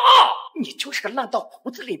骄傲，你就是个烂到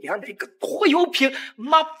骨子里边的一个拖油瓶，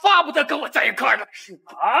妈巴不得跟我在一块儿呢，是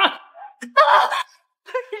吧？曼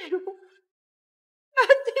如，妈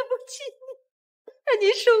对不起你，让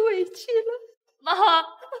你受委屈了。妈，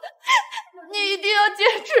你一定要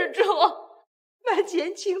坚持住。妈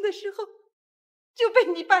年轻的时候就被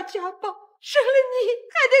你爸家暴，生了你，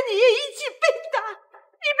害得你也一起被打，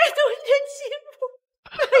你被同学欺负，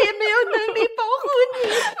妈也没有能力保护你。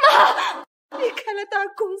妈，你开了大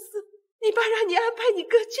公司，你爸让你安排你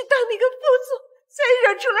哥去当那个副总，才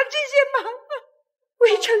惹出了这些麻烦。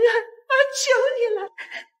魏承安，妈求你了，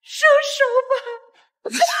收手吧。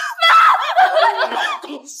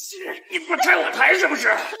东西，你不拆我台是不是？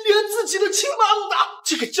连自己的亲妈都打，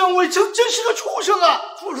这个江伟成真是个畜生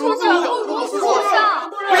啊！畜生！不是，我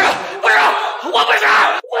不是。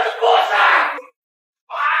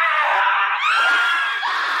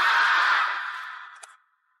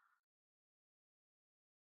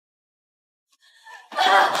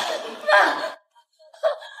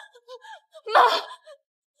妈，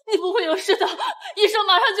你不会有事的，医生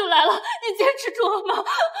马上就来了，你坚持住好吗？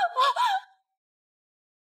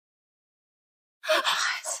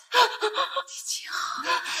孩子，你今后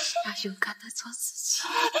要勇敢的做自己。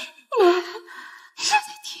神在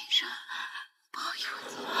天上保佑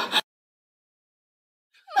你。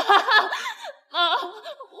妈，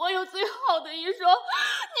我有最好的一双，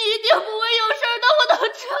你一定不会有事的，我都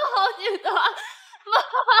治好你的。妈，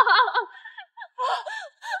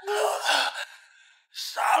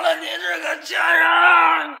杀了你这个贱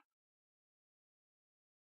人！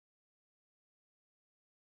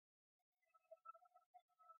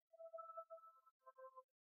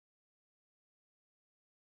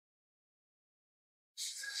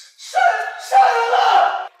杀人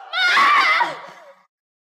了！妈！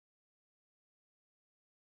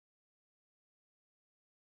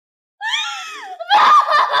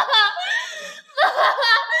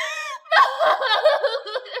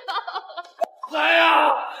拍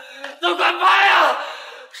呀！都快拍呀！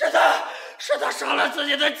是他杀了自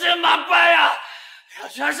己的亲妈，拍呀！让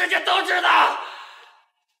全世界都知道，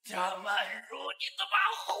江曼如，你他妈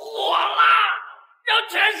火了！让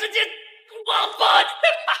全世界忘记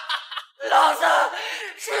你！老子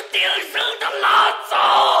是鼎盛的老总，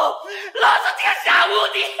老子天下无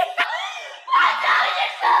敌！我张医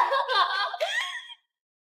生。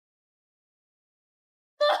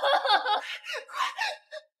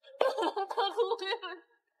他不会，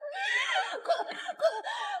快！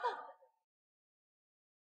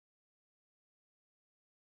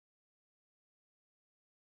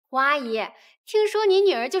胡阿姨，听说你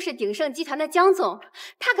女儿就是鼎盛集团的江总，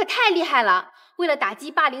她可太厉害了！为了打击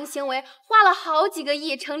霸凌行为，花了好几个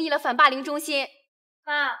亿，成立了反霸凌中心。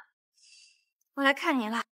妈，我来看您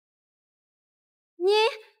了。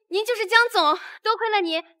您就是江总，多亏了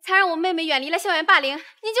您，才让我妹妹远离了校园霸凌。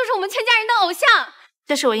您就是我们全家人的偶像。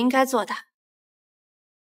这是我应该做的。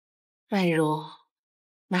曼如，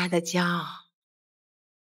妈的骄傲。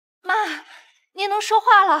妈，您能说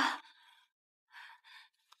话了。